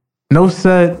 No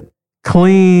set,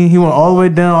 clean. He went all the way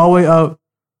down, all the way up.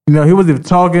 You know, he wasn't even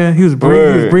talking. He was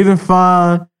breathing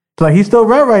fine. Like, he's still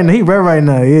red right now. He red right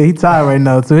now. Yeah, he tired right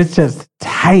now. So his chest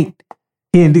tight.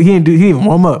 He didn't even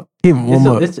warm up.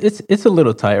 It's a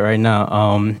little tight right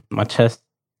now. My chest.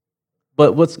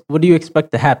 But what do you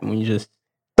expect to happen when you just...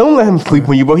 Don't let him sleep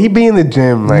on you, bro. He be in the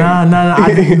gym. Like. Nah.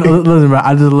 Listen, bro.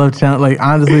 I just love challenge. Like,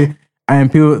 honestly,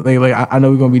 and people, like I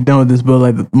know we're going to be done with this, but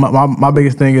like my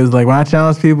biggest thing is like when I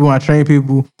challenge people, when I train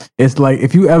people, it's like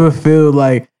if you ever feel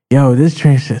like, yo, this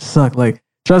training shit suck. Like,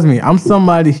 trust me, I'm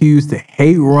somebody who used to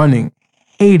hate running.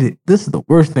 Hate it. This is the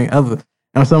worst thing ever.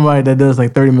 I'm somebody that does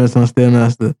like 30 minutes on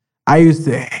Stairmaster. I used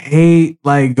to hate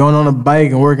like going on a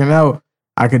bike and working out.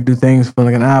 I could do things for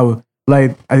like an hour.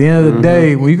 Like at the end of the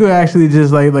day, when you could actually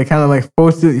just like kind of like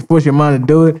force your mind to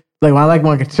do it. Like when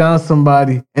I can challenge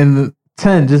somebody in the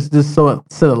 10, just so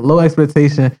set a low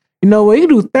expectation. You know what? He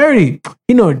can do 30.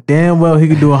 He know damn well he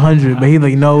could do 100, but he like,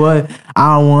 you know what?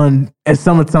 I don't want. It's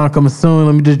summertime coming soon.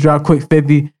 Let me just drop quick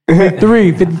 50,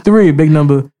 53, big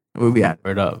number. We'll be out.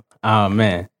 Word up. Oh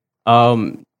man.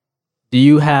 Do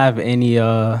you have any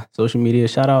social media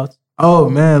shout outs? Oh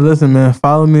man, listen, man.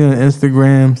 Follow me on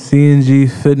Instagram, CNG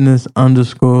Fitness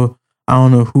 _. I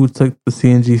don't know who took the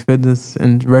CNG Fitness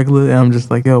and regular. And I'm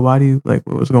just like, yo, why do you like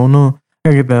what's going on?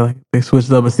 I get that like they switched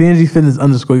up. But CNG Fitness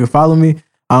 _ you can follow me.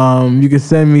 You can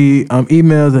send me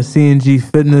emails at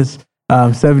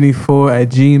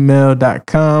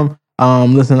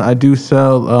cngfitness74@gmail.com. Listen, I do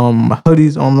sell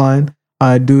hoodies online.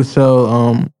 I do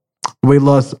sell weight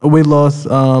loss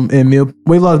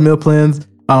meal plans.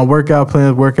 Workout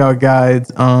plans, workout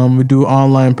guides. We do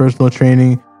online personal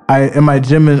training. In my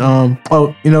gym and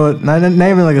you know what? Not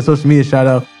even like a social media shout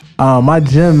out. My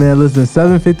gym, man. Listen,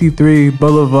 753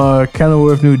 Boulevard,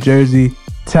 Kenilworth, New Jersey.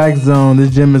 Tax Zone.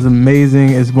 This gym is amazing.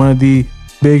 It's one of the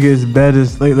biggest,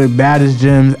 baddest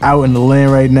gyms out in the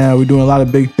land right now. We're doing a lot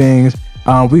of big things.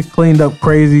 We cleaned up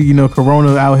crazy, you know,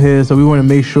 Corona out here, so we want to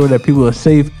make sure that people are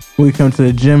safe when we come to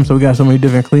the gym. So we got so many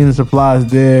different cleaning supplies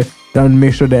there. To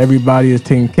make sure that everybody is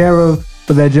taken care of.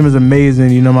 But that gym is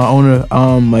amazing. You know, my owner,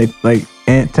 like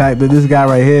Ant Tack, but this guy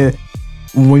right here,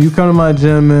 when you come to my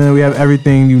gym, man, we have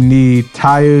everything you need.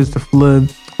 Tires to flip.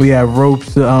 We have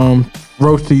ropes to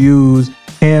use,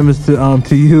 hammers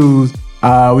to use.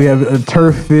 We have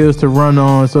turf fields to run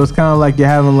on. So it's kind of like you're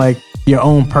having like your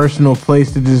own personal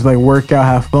place to just like work out,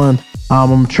 have fun.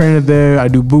 I'm a trainer there. I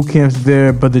do boot camps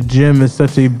there, but the gym is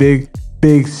such a big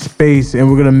space,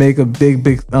 and we're gonna make a big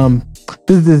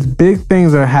this big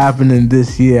things are happening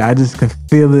this year. I just can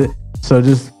feel it. So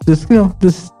just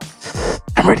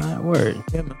I'm ready. Word.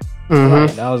 Yeah, man. Right,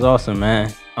 that was awesome,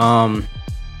 man.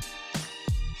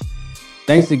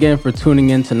 Thanks again for tuning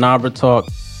in to Nabra Talk.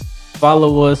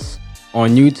 Follow us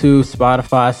on YouTube,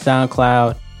 Spotify,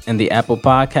 SoundCloud, and the Apple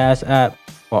Podcast app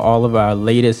for all of our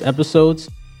latest episodes,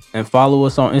 and follow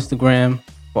us on Instagram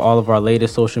for all of our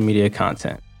latest social media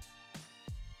content.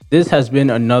 This has been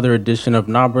another edition of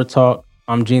Nabra Talk.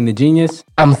 I'm Gene the Genius.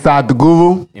 I'm Saad the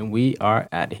Guru. And we are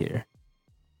out of here.